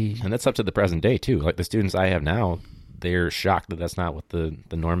that's up to the present day too. Like the students I have now, they're shocked that that's not what the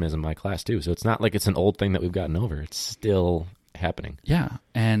norm is in my class too. So it's not like it's an old thing that we've gotten over. It's still happening. Yeah.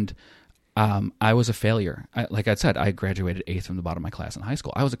 And I was a failure. Like I said, I graduated 8th from the bottom of my class in high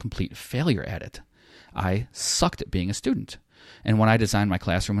school. I was a complete failure at it. I sucked at being a student. And when I designed my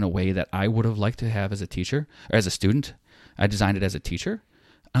classroom in a way that I would have liked to have as a teacher or as a student, I designed it as a teacher.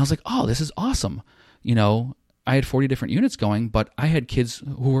 And I was like, oh, this is awesome. I had 40 different units going, but I had kids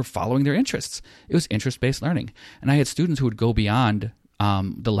who were following their interests. It was interest-based learning. And I had students who would go beyond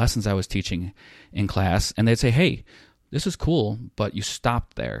the lessons I was teaching in class, and they'd say, hey, this is cool, but you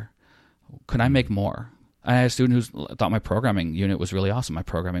stopped there. Could I make more? I had a student who thought my programming unit was really awesome. My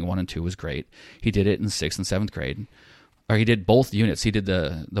programming 1 and 2 was great. He did it in 6th and 7th grade. Or he did both units. He did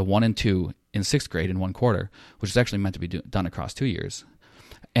the 1 and 2 in 6th grade in 1 quarter, which is actually meant to be done across 2 years.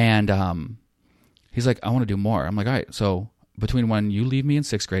 And he's like, I want to do more. I'm like, all right, so between when you leave me in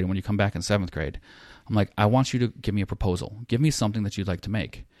 6th grade and when you come back in 7th grade, I'm like, I want you to give me a proposal. Give me something that you'd like to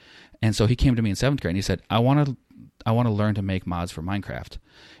make. And so he came to me in 7th grade and he said, I want to learn to make mods for Minecraft.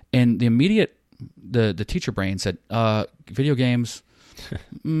 And the immediate, the teacher brain said, video games,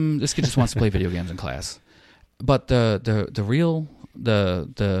 this kid just wants to play video games in class. But the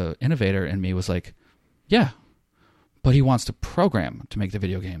innovator in me was like, yeah, but he wants to program to make the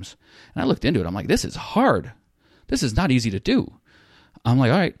video games. And I looked into it. I'm like, this is hard. This is not easy to do. I'm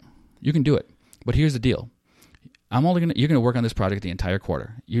like, all right, you can do it. But here's the deal. You're going to work on this project the entire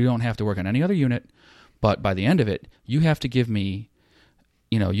quarter. You don't have to work on any other unit, but by the end of it, you have to give me,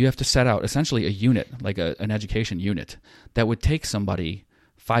 you have to set out essentially a unit, like an education unit that would take somebody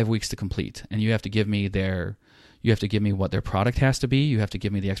 5 weeks to complete. And you have to give me what their product has to be. You have to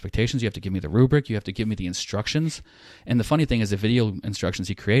give me the expectations. You have to give me the rubric. You have to give me the instructions. And the funny thing is the video instructions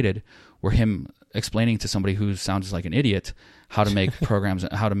he created were him explaining to somebody who sounds like an idiot how to make programs,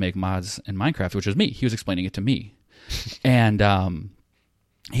 how to make mods in Minecraft, which was me. He was explaining it to me. And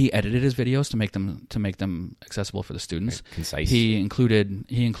he edited his videos to make them accessible for the students. Right. Concise. He included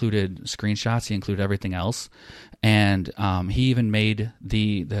screenshots. He included everything else. And he even made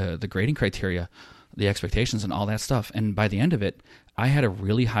the grading criteria, the expectations and all that stuff. And by the end of it, I had a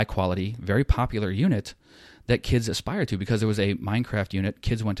really high quality, very popular unit that kids aspired to, because there was a Minecraft unit.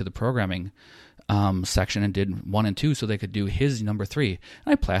 Kids went to the programming section and did 1 and 2 so they could do his number 3.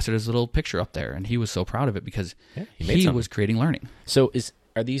 And I plastered his little picture up there, and he was so proud of it because he was creating learning. So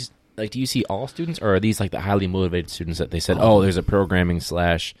are these, like, do you see all students, or are these like the highly motivated students that they said, oh, there's a programming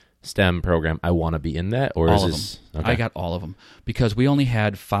 / STEM program, I want to be in that? Or all is this? Of them. Okay. I got all of them, because we only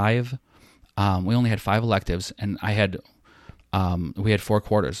had 5 electives, and we had 4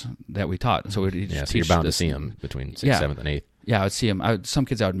 quarters that we taught. So we'd so you're bound to see them between 6th, 7th, and 8th. Yeah, I would see them. Some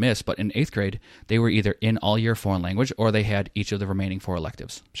kids I would miss, but in 8th grade, they were either in all year foreign language, or they had each of the remaining 4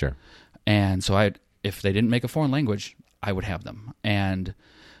 electives. Sure. And so if they didn't make a foreign language, I would have them. And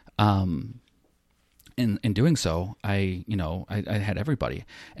in doing so, I had everybody.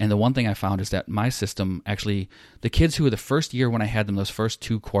 And the one thing I found is that my system actually, the kids who were the first year when I had them, those first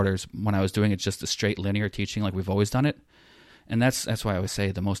 2 quarters, when I was doing it just a straight linear teaching like we've always done it. And that's why I always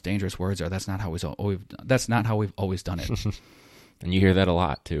say the most dangerous words are that's not how we've always done it. And you hear that a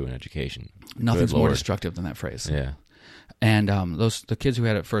lot too in education. Nothing's more destructive than that phrase. Yeah. And the kids who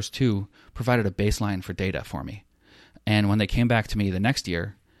had it first 2 provided a baseline for data for me. And when they came back to me the next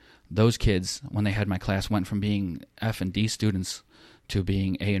year, those kids, when they had my class, went from being F and D students to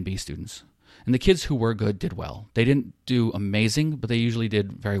being A and B students. And the kids who were good did well. They didn't do amazing, but they usually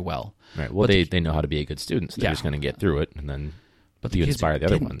did very well. Right. Well, they know how to be a good student, so they're just going to get through it, and then you inspire the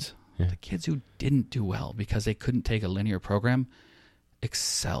other ones. Yeah. The kids who didn't do well because they couldn't take a linear program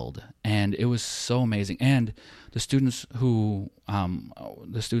excelled, and it was so amazing. And the students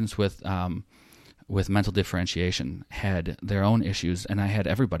with mental differentiation had their own issues, and I had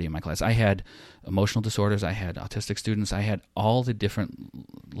everybody in my class. I had emotional disorders, I had autistic students, I had all the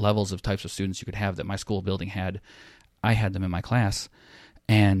different levels of types of students you could have that my school building had. I had them in my class,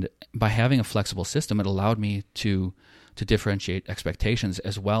 and by having a flexible system, it allowed me to to differentiate expectations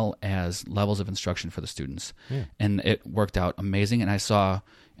as well as levels of instruction for the students. Yeah. And it worked out amazing. And I saw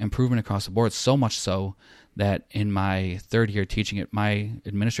improvement across the board, so much so that in my third year teaching it, my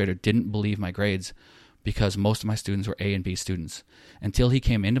administrator didn't believe my grades because most of my students were A and B students until he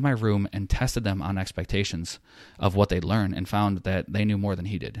came into my room and tested them on expectations of what they'd learn and found that they knew more than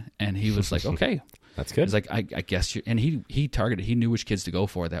he did. And he was like, okay. That's good. He's like, I guess you, and he targeted, he knew which kids to go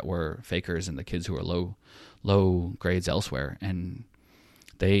for that were fakers and the kids who were low grades elsewhere. And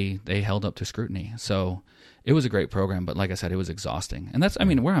they held up to scrutiny. So it was a great program, but like I said, it was exhausting. And that's, I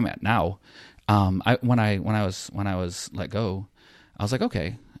mean, where I'm at now. When I was let go, I was like,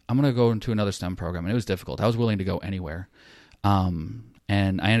 okay, I'm going to go into another STEM program. And it was difficult. I was willing to go anywhere. And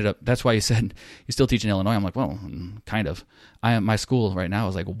I ended up, that's why you said you still teach in Illinois. I'm like, well, kind of. My school right now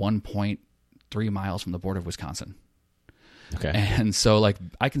is like 1.3 miles from the border of Wisconsin. Okay. And so like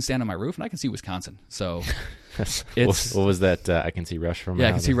I can stand on my roof and I can see Wisconsin. So it's, what was that? I can see Rush from my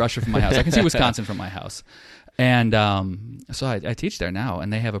yeah, house. I can see Russia from my house. I can see Wisconsin from my house. And so I teach there now,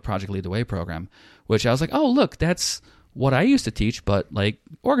 and they have a Project Lead the Way program, which I was like, oh, look, that's what I used to teach, but like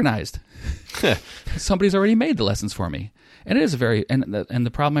organized. Somebody's already made the lessons for me. And it is and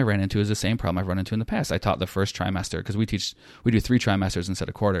the problem I ran into is the same problem I've run into in the past. I taught the first trimester because we do 3 trimesters instead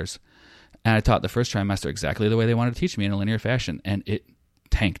of quarters. And I taught the first trimester exactly the way they wanted to teach me in a linear fashion, and it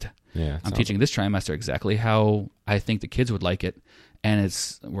tanked. Yeah, I'm teaching this trimester exactly how I think the kids would like it, and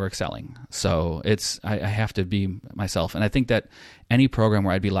we're excelling. So I have to be myself, and I think that any program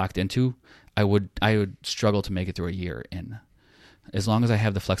where I'd be locked into, I would struggle to make it through a year in. As long as I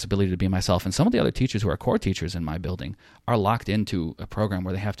have the flexibility to be myself. And some of the other teachers who are core teachers in my building are locked into a program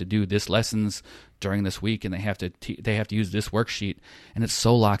where they have to do this lessons during this week, and they have to use this worksheet, and it's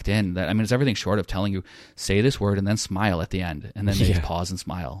so locked in that, I mean, it's everything short of telling you, say this word and then smile at the end, and then they just pause and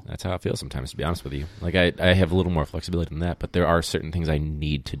smile. That's how I feel sometimes, to be honest with you. Like I have a little more flexibility than that, but there are certain things I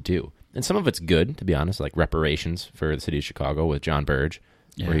need to do. And some of it's good, to be honest, like reparations for the city of Chicago with John Burge.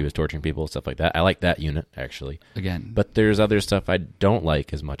 Yeah. Where he was torturing people, stuff like that. I like that unit, actually. Again. But there's other stuff I don't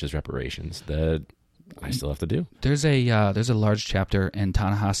like as much as reparations that I still have to do. There's a large chapter in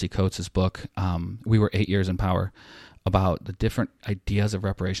Ta-Nehisi Coates' book, We Were 8 Years in Power, about the different ideas of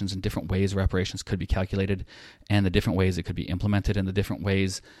reparations and different ways reparations could be calculated, and the different ways it could be implemented, and the different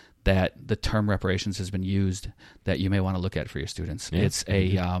ways that the term reparations has been used that you may want to look at for your students.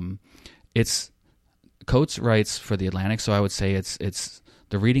 Yeah. It's Coates writes for the Atlantic, so I would say it's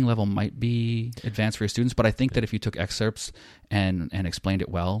the reading level might be advanced for your students, but I think that if you took excerpts and explained it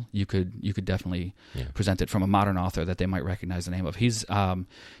well, you could definitely present it from a modern author that they might recognize the name of.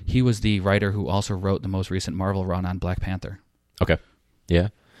 He was the writer who also wrote the most recent Marvel run on Black Panther. Okay. Yeah.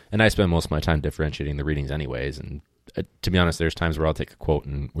 And I spend most of my time differentiating the readings anyways, and to be honest, there's times where I'll take a quote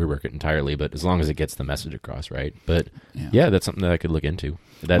and rework it entirely, but as long as it gets the message across, right? But yeah that's something that I could look into.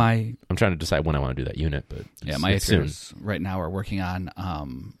 I'm trying to decide when I want to do that unit, but my students right now are working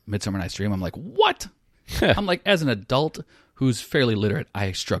on Midsummer Night's Dream. I'm like, what? I'm like, as an adult who's fairly literate,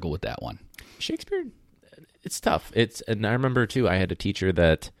 I struggle with that one. Shakespeare, it's tough. And I remember too, I had a teacher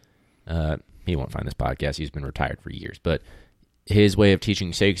that he won't find this podcast. He's been retired for years, but his way of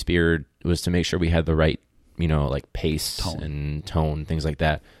teaching Shakespeare was to make sure we had the right, like pace and tone, things like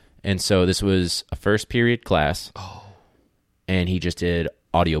that. And so this was a first period class, and he just did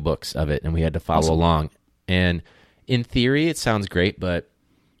audiobooks of it, and we had to follow along. And in theory, it sounds great, but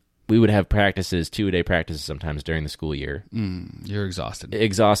we would have practices, 2-a-day practices sometimes during the school year. You're exhausted.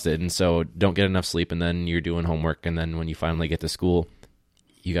 And so don't get enough sleep, and then you're doing homework, and then when you finally get to school,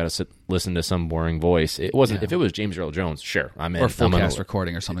 you got to listen to some boring voice. It wasn't if it was James Earl Jones, sure, I'm in. Or full cast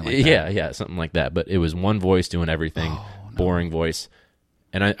recording or something like that. Yeah, something like that. But it was one voice doing everything, boring voice.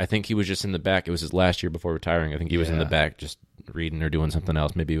 And I think he was just in the back. It was his last year before retiring. I think he was in the back just reading or doing something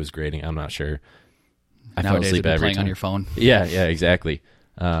else. Maybe he was grading. I'm not sure. I fell asleep every playing time. On your phone. Yeah, exactly.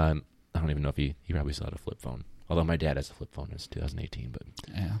 I don't even know if he probably still had a flip phone. Although my dad has a flip phone. It's 2018.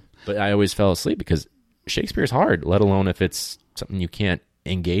 But I always fell asleep because Shakespeare's hard, let alone if it's something you can't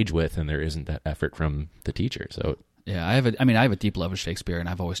engage with and there isn't that effort from the teacher. So yeah, I have a deep love of Shakespeare, and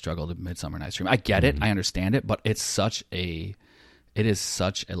I've always struggled with Midsummer Night's Dream. I get it, I understand it, but it is such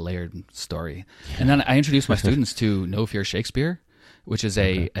a layered story. And then I introduced my students to No Fear Shakespeare, which is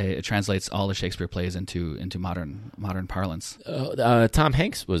it translates all the Shakespeare plays into modern parlance. Tom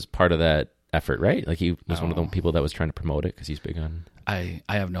Hanks was part of that effort, right? Like he was one of the people that was trying to promote it because he's big on. I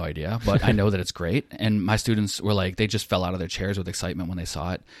have no idea, but I know that it's great. And my students were like, they just fell out of their chairs with excitement when they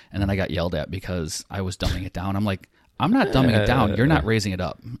saw it. And then I got yelled at because I was dumbing it down. I'm like, I'm not dumbing it down. You're not raising it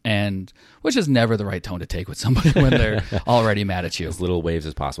up. And which is never the right tone to take with somebody when they're already mad at you. As little waves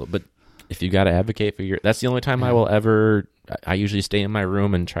as possible. But if you got to advocate for that's the only time I will ever. I usually stay in my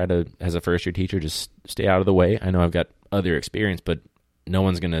room and try to, as a first year teacher, just stay out of the way. I know I've got other experience, but no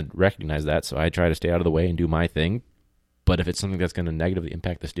one's going to recognize that, so I try to stay out of the way and do my thing. But if it's something that's going to negatively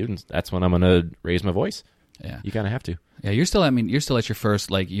impact the students, that's when I'm going to raise my voice. Yeah, you kind of have to. Yeah, you're still at your first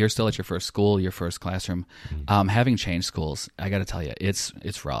school, your first classroom. Having changed schools, I got to tell you,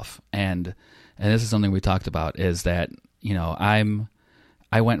 it's rough. And this is something we talked about, is that, you know,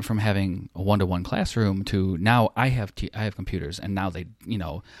 I went from having a 1-to-1 classroom to now I have computers, and now they, you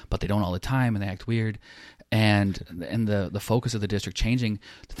know, but they don't all the time, and they act weird. And the focus of the district changing.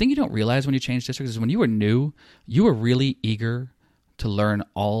 The thing you don't realize when you change districts is when you were new, you were really eager to learn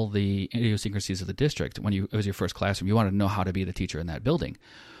all the idiosyncrasies of the district. When it was your first classroom, you wanted to know how to be the teacher in that building.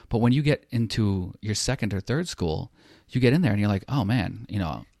 But when you get into your second or third school, you get in there and you're like, oh man, you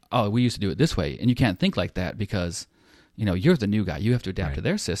know, we used to do it this way, and you can't think like that because, you know, you're the new guy. You have to adapt to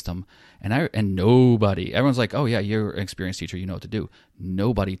their system. And everyone's like, oh yeah, you're an experienced teacher, you know what to do.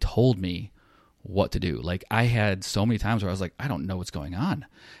 Nobody told me what to do. Like, I had so many times where I was like, I don't know what's going on.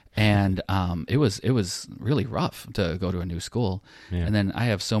 And it was really rough to go to a new school. Yeah. And then I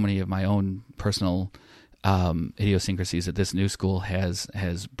have so many of my own personal idiosyncrasies that this new school has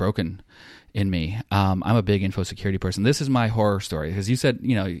broken in me. I'm a big info security person. This is my horror story, because you said,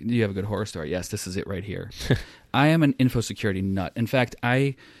 you know, you have a good horror story. Yes, this is it right here. I am an info security nut. In fact,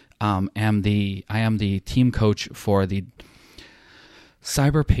 I am the team coach for the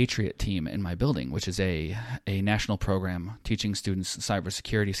Cyber Patriot team in my building, which is a national program teaching students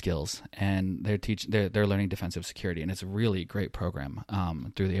cybersecurity skills, and they're learning defensive security, and it's a really great program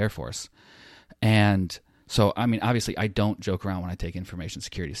through the Air Force. And so, I mean, obviously, I don't joke around when I take information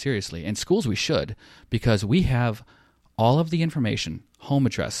security seriously. In schools, we should, because we have all of the information, home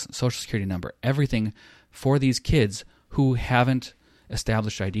address, social security number, everything for these kids who haven't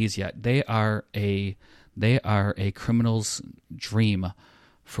established IDs yet. They are a criminal's dream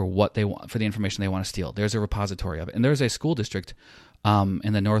for what they want, for the information they want to steal. There's a repository of it. And there's a school district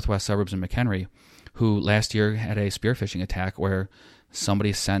in the northwest suburbs of McHenry who last year had a spear phishing attack where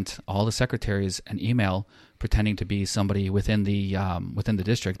somebody sent all the secretaries an email pretending to be somebody within the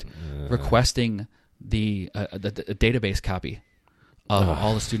district, requesting the database copy of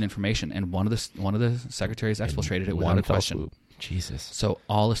all the student information. And one of the secretaries exfiltrated it without a question. Jesus. So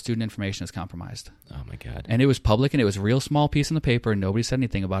all the student information is compromised. Oh my God. And it was public, and it was a real small piece in the paper, and nobody said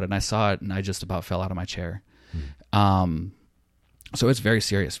anything about it. And I saw it, and I just about fell out of my chair. So it's very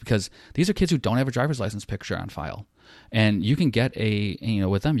serious, because these are kids who don't have a driver's license picture on file. And you can get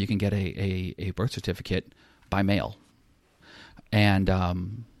with them, you can get a birth certificate by mail.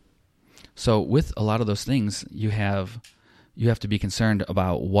 And so with a lot of those things, you have to be concerned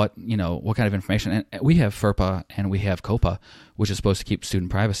about what kind of information. And we have FERPA and we have COPA, which is supposed to keep student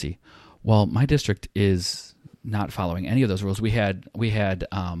privacy. Well, my district is not following any of those rules. We had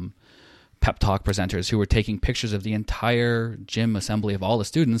pep talk presenters who were taking pictures of the entire gym assembly of all the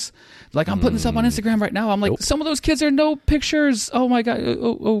students. Like, I'm putting this up on Instagram right now. I'm like, Some of those kids are no pictures. Oh my God.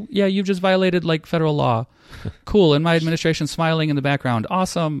 Oh yeah, you've just violated like federal law. Cool. And my administration smiling in the background.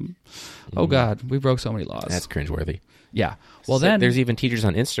 Awesome. Oh God, we broke so many laws. That's cringeworthy. Yeah. Well, then there's even teachers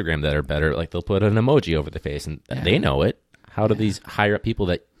on Instagram that are better. Like, they'll put an emoji over the face, and they know it. How do these higher up people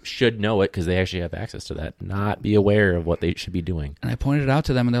that should know it because they actually have access to that not be aware of what they should be doing? And I pointed it out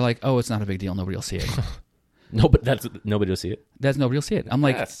to them, and they're like, "Oh, it's not a big deal. Nobody will see it." No, but nobody will see it. Nobody will see it. I'm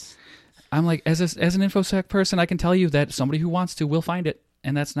like, as an InfoSec person, I can tell you that somebody who wants to will find it,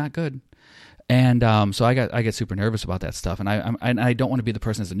 and that's not good. And so I get super nervous about that stuff, and I don't want to be the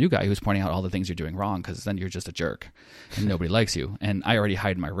person as a new guy who's pointing out all the things you're doing wrong, because then you're just a jerk, and nobody likes you. And I already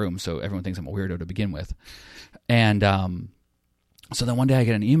hide in my room, so everyone thinks I'm a weirdo to begin with. And so then one day I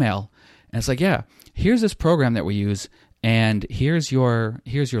get an email, and it's like, yeah, here's this program that we use, and here's your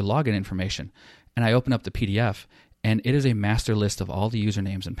login information. And I open up the PDF, and it is a master list of all the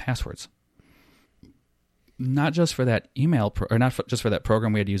usernames and passwords. Not just for that email, or not just for that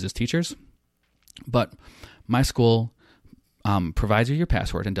program we had to use as teachers, but my school provides you your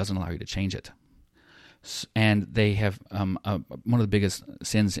password and doesn't allow you to change it. And they have one of the biggest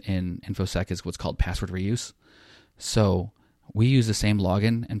sins in InfoSec is what's called password reuse. So we use the same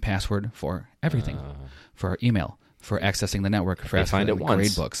login and password for everything, for our email, for accessing the network, for accessing the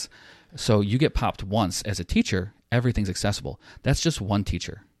grade books. So you get popped once as a teacher, everything's accessible. That's just one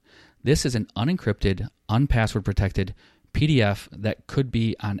teacher. This is an unencrypted, unpassword protected PDF that could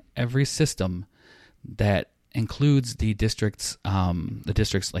be on every system that includes the district's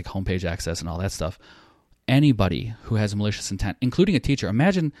like homepage access and all that stuff. Anybody who has a malicious intent, including a teacher.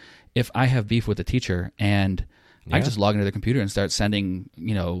 Imagine if I have beef with a teacher and I just log into their computer and start sending,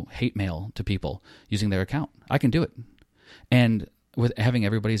 hate mail to people using their account. I can do it. And with having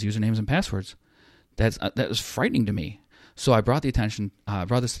everybody's usernames and passwords, that was frightening to me. So I brought this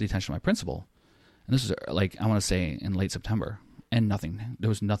to the attention of my principal. And this was I want to say in late September, and there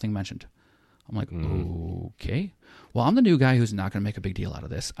was nothing mentioned. I'm like, okay. Well, I'm the new guy who's not going to make a big deal out of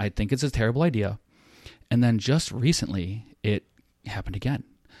this. I think it's a terrible idea. And then just recently, it happened again.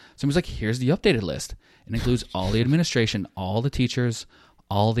 Somebody's like, here's the updated list. It includes all the administration, all the teachers,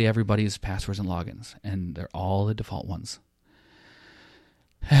 all the everybody's passwords and logins. And they're all the default ones.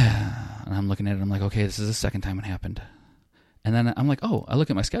 And I'm looking at it. I'm like, okay, this is the second time it happened. And then I'm like, I look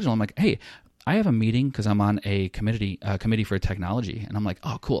at my schedule. I'm like, hey, I have a meeting because I'm on a committee for technology. And I'm like,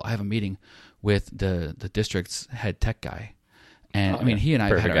 oh, cool. I have a meeting with the district's head tech guy. And he and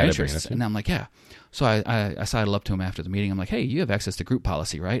I had our interests. And I'm like, yeah. So I sidled up to him after the meeting. I'm like, hey, you have access to group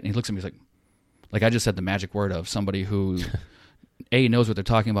policy, right? And he looks at me, he's like I just said the magic word of somebody who A, knows what they're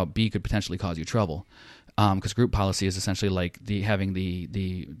talking about, B, could potentially cause you trouble. Because group policy is essentially like having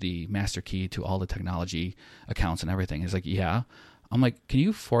the master key to all the technology accounts and everything. He's like, yeah. I'm like, can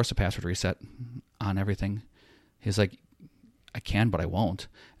you force a password reset on everything? He's like, I can, but I won't.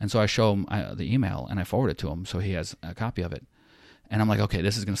 And so I show him the email and I forward it to him so he has a copy of it. And I'm like, okay,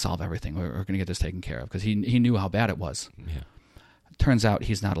 this is going to solve everything. We're going to get this taken care of because he knew how bad it was. Yeah. Turns out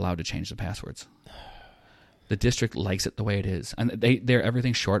he's not allowed to change the passwords. The district likes it the way it is. And they're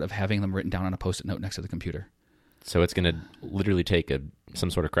everything short of having them written down on a Post-it note next to the computer. So it's going to literally take some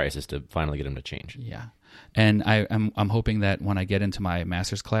sort of crisis to finally get them to change. Yeah. And I'm hoping that when I get into my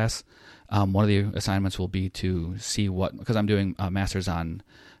master's class, one of the assignments will be to see because I'm doing a master's on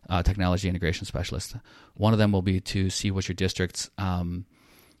technology integration specialist. One of them will be to see what your district's, I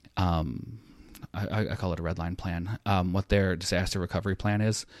call it a red line plan, what their disaster recovery plan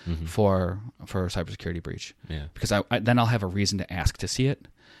is for cybersecurity breach. Yeah. Because then I'll have a reason to ask to see it,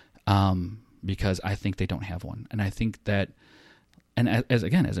 because I think they don't have one. And I think that, and as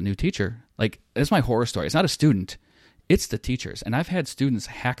a new teacher, it's my horror story. It's not a student, it's the teachers. And I've had students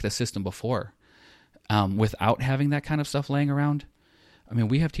hack the system before, without having that kind of stuff laying around. I mean,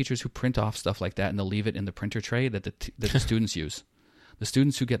 we have teachers who print off stuff like that and they'll leave it in the printer tray that the students use. The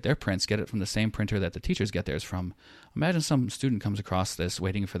students who get their prints get it from the same printer that the teachers get theirs from. Imagine some student comes across this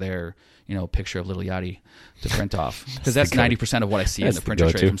waiting for their, picture of Little Yachty to print off. Because that's 90% of what I see in the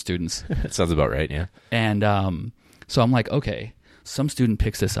printer tray from students. That sounds about right, yeah. And so I'm like, okay, some student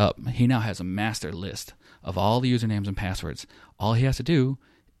picks this up. He now has a master list of all the usernames and passwords. All he has to do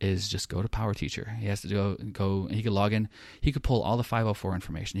is just go to PowerTeacher. He has to go and he could log in. He could pull all the 504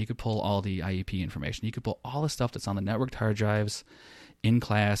 information. He could pull all the IEP information. He could pull all the stuff that's on the networked hard drives in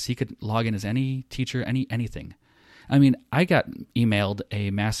class. He could log in as any teacher, anything. I mean, I got emailed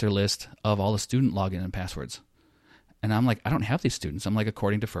a master list of all the student login and passwords. And I'm like, I don't have these students. I'm like,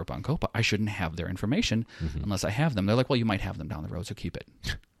 according to FERPA and COPA, I shouldn't have their information unless I have them. They're like, well, you might have them down the road, so keep it.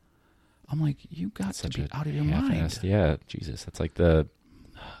 I'm like, you got to be out of your mind. Yeah, Jesus. That's like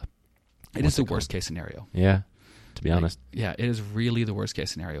it is the worst case scenario. Yeah, to be honest. Yeah, it is really the worst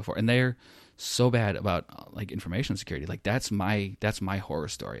case scenario and they're so bad about information security. That's my horror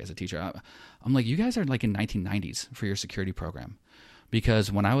story as a teacher. I'm like, you guys are in 1990s for your security program,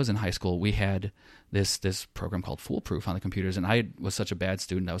 because when I was in high school, we had this program called Foolproof on the computers, and I was such a bad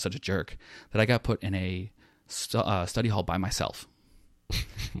student, I was such a jerk that I got put in a study hall by myself.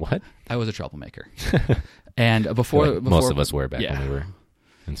 What? I was a troublemaker, and before most of us were back when we were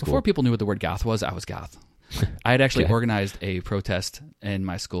in school. Before people knew what the word goth was, I was goth. I had actually organized a protest in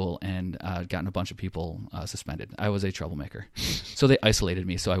my school and gotten a bunch of people suspended. I was a troublemaker. So they isolated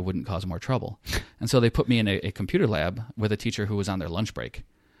me so I wouldn't cause more trouble. And so they put me in a computer lab with a teacher who was on their lunch break.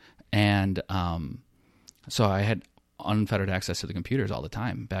 And so I had unfettered access to the computers all the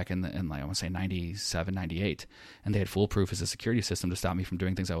time back in I want to say 97, 98. And they had Foolproof as a security system to stop me from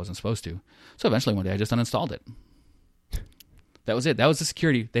doing things I wasn't supposed to. So eventually one day I just uninstalled it. That was it. That was the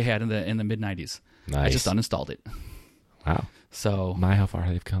security they had in the mid-90s. Nice. I just uninstalled it. Wow. So how far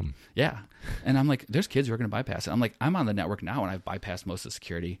they've come. Yeah. And I'm like, there's kids who are going to bypass it. I'm like, I'm on the network now and I've bypassed most of the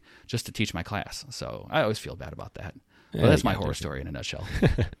security just to teach my class. So I always feel bad about that. Yeah, that's my horror story in a nutshell.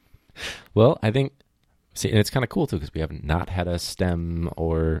 Well, I think, and it's kind of cool too, because we have not had a STEM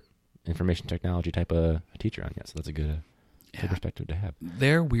or information technology type of teacher on yet. So that's a good perspective to have.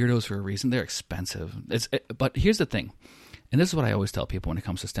 They're weirdos for a reason. They're expensive. But here's the thing. And this is what I always tell people when it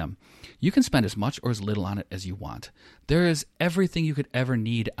comes to STEM. You can spend as much or as little on it as you want. There is everything you could ever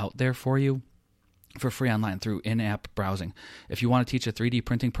need out there for you for free online through in-app browsing. If you want to teach a 3D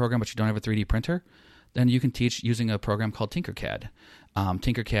printing program but you don't have a 3D printer, then you can teach using a program called Tinkercad.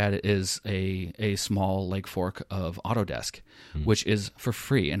 Tinkercad is a small like fork of Autodesk, which is for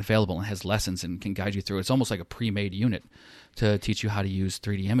free and available and has lessons and can guide you through. It's almost like a pre-made unit to teach you how to use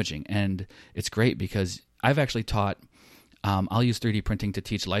 3D imaging. And it's great because I've actually taught, I'll use 3D printing to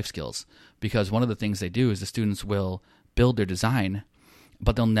teach life skills, because one of the things they do is the students will build their design,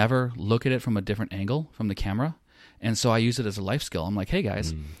 but they'll never look at it from a different angle from the camera. And so I use it as a life skill. I'm like, hey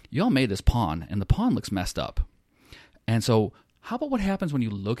guys, you all made this pawn and the pawn looks messed up. And so how about what happens when you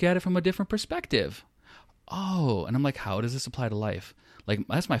look at it from a different perspective? Oh, and I'm like, how does this apply to life? Like,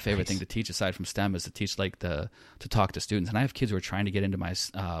 that's my favorite thing to teach aside from STEM, is to teach like to talk to students. And I have kids who are trying to get into my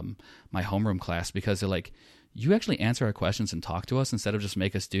my homeroom class because they're like, you actually answer our questions and talk to us instead of just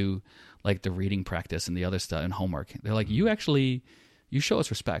make us do like the reading practice and the other stuff and homework. They're like, you show us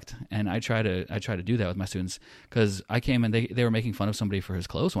respect. And I try to do that with my students, because I came and they were making fun of somebody for his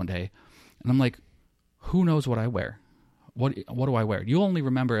clothes one day. And I'm like, who knows what I wear? What do I wear? You'll only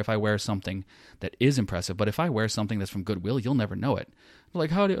remember if I wear something that is impressive, but if I wear something that's from Goodwill, you'll never know it. They're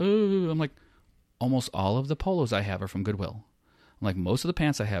like, I'm like, almost all of the polos I have are from Goodwill. I'm like, most of the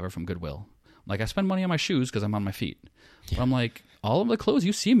pants I have are from Goodwill. Like, I spend money on my shoes because I'm on my feet. But I'm like, all of the clothes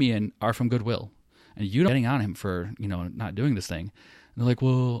you see me in are from Goodwill. And you don't getting on him for, not doing this thing. And they're like,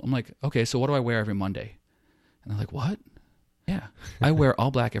 well, I'm like, okay, so what do I wear every Monday? And they're like, what? Yeah, I wear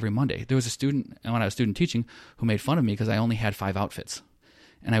all black every Monday. There was a student, when I was student teaching, who made fun of me because I only had 5 outfits,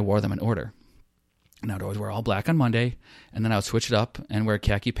 and I wore them in order. And I'd always wear all black on Monday, and then I would switch it up and wear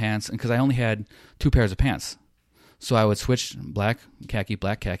khaki pants, and because I only had 2 pairs of pants. So I would switch black, khaki,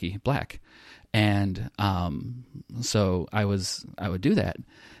 black. And so I would do that.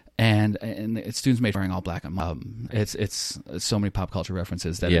 And students made wearing all black. It's so many pop culture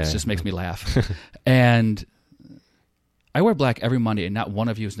references that it just makes me laugh. And I wear black every Monday, and not one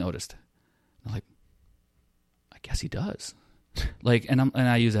of you has noticed. I'm like, I guess he does. Like, and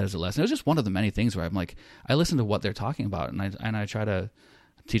I use that as a lesson. It was just one of the many things where I'm like, I listen to what they're talking about, and I try to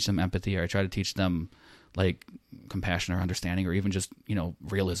teach them empathy, or I try to teach them like compassion or understanding, or even just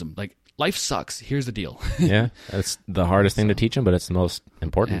realism. Like, life sucks. Here's the deal. Yeah, it's the hardest thing to teach them, but it's the most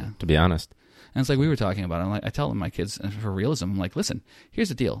important, to be honest. And it's like we were talking about. I'm like, I tell them, my kids, for realism, I'm like, listen, here's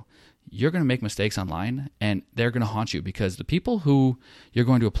the deal. You're going to make mistakes online, and they're going to haunt you, because the people who you're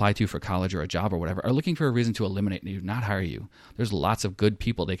going to apply to for college or a job or whatever are looking for a reason to eliminate you, not hire you. There's lots of good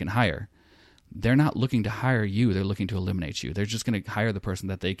people they can hire. They're not looking to hire you. They're looking to eliminate you. They're just going to hire the person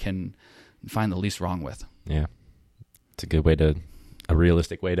that they can find the least wrong with. Yeah. It's a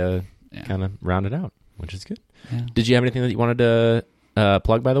realistic way to kind of round it out, which is good. Yeah. Did you have anything that you wanted to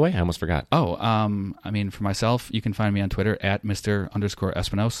plug, by the way? I almost forgot. For myself, you can find me on Twitter at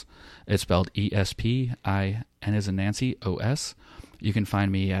Mr_Espinos. It's spelled ESPIN as in Nancy, OS. You can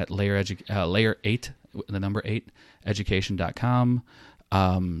find me at layer 8, the number 8, education.com.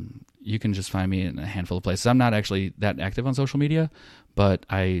 You can just find me in a handful of places. I'm not actually that active on social media, but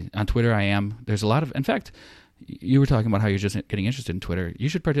on Twitter I am. There's a lot of, in fact, you were talking about how you're just getting interested in Twitter. You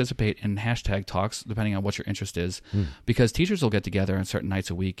should participate in hashtag talks, depending on what your interest is, because teachers will get together on certain nights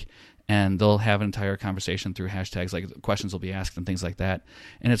a week, and they'll have an entire conversation through hashtags, like questions will be asked and things like that.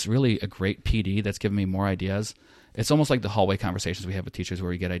 And it's really a great PD that's given me more ideas. It's almost like the hallway conversations we have with teachers where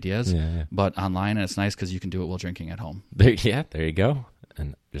we get ideas, but online, and it's nice because you can do it while drinking at home. There you go.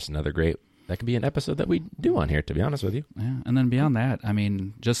 And just another great, that could be an episode that we do on here, to be honest with you. Yeah, and then beyond that,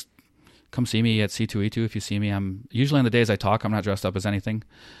 just come see me at C2E2 if you see me. I'm usually on the days I talk, I'm not dressed up as anything.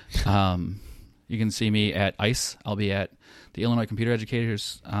 You can see me at ICE. I'll be at the Illinois Computer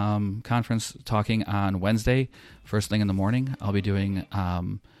Educators Conference talking on Wednesday, first thing in the morning. I'll be doing,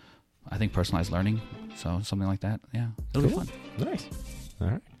 I think, personalized learning, so something like that. Yeah, it'll be fun. Nice. All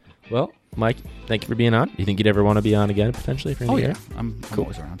right. Well, Mike, thank you for being on. You think you'd ever want to be on again, potentially? For yeah. I'm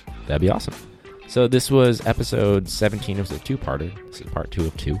always around. That'd be awesome. So this was episode 17. It was a 2-parter. This is part 2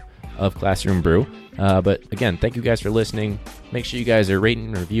 of 2 of Classroom Brew. But again, thank you guys for listening. Make sure you guys are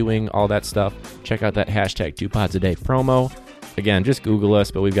rating, reviewing, all that stuff. Check out that hashtag 2podsaday promo. Again, just Google us,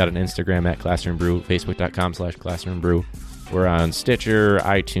 but we've got an Instagram at Classroom Brew, Facebook.com/Classroom Brew. We're on Stitcher,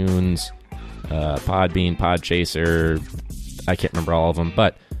 iTunes, Podbean, Podchaser. I can't remember all of them,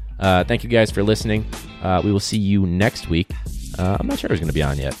 but thank you guys for listening. We will see you next week. I'm not sure who's going to be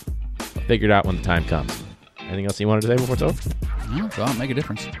on yet. I'll figure it out when the time comes. Anything else you wanted to say before it's over? No, go out and make a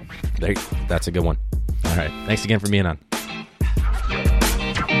difference. That's a good one. All right. Thanks again for being on.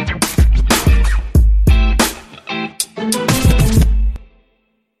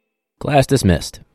 Class dismissed.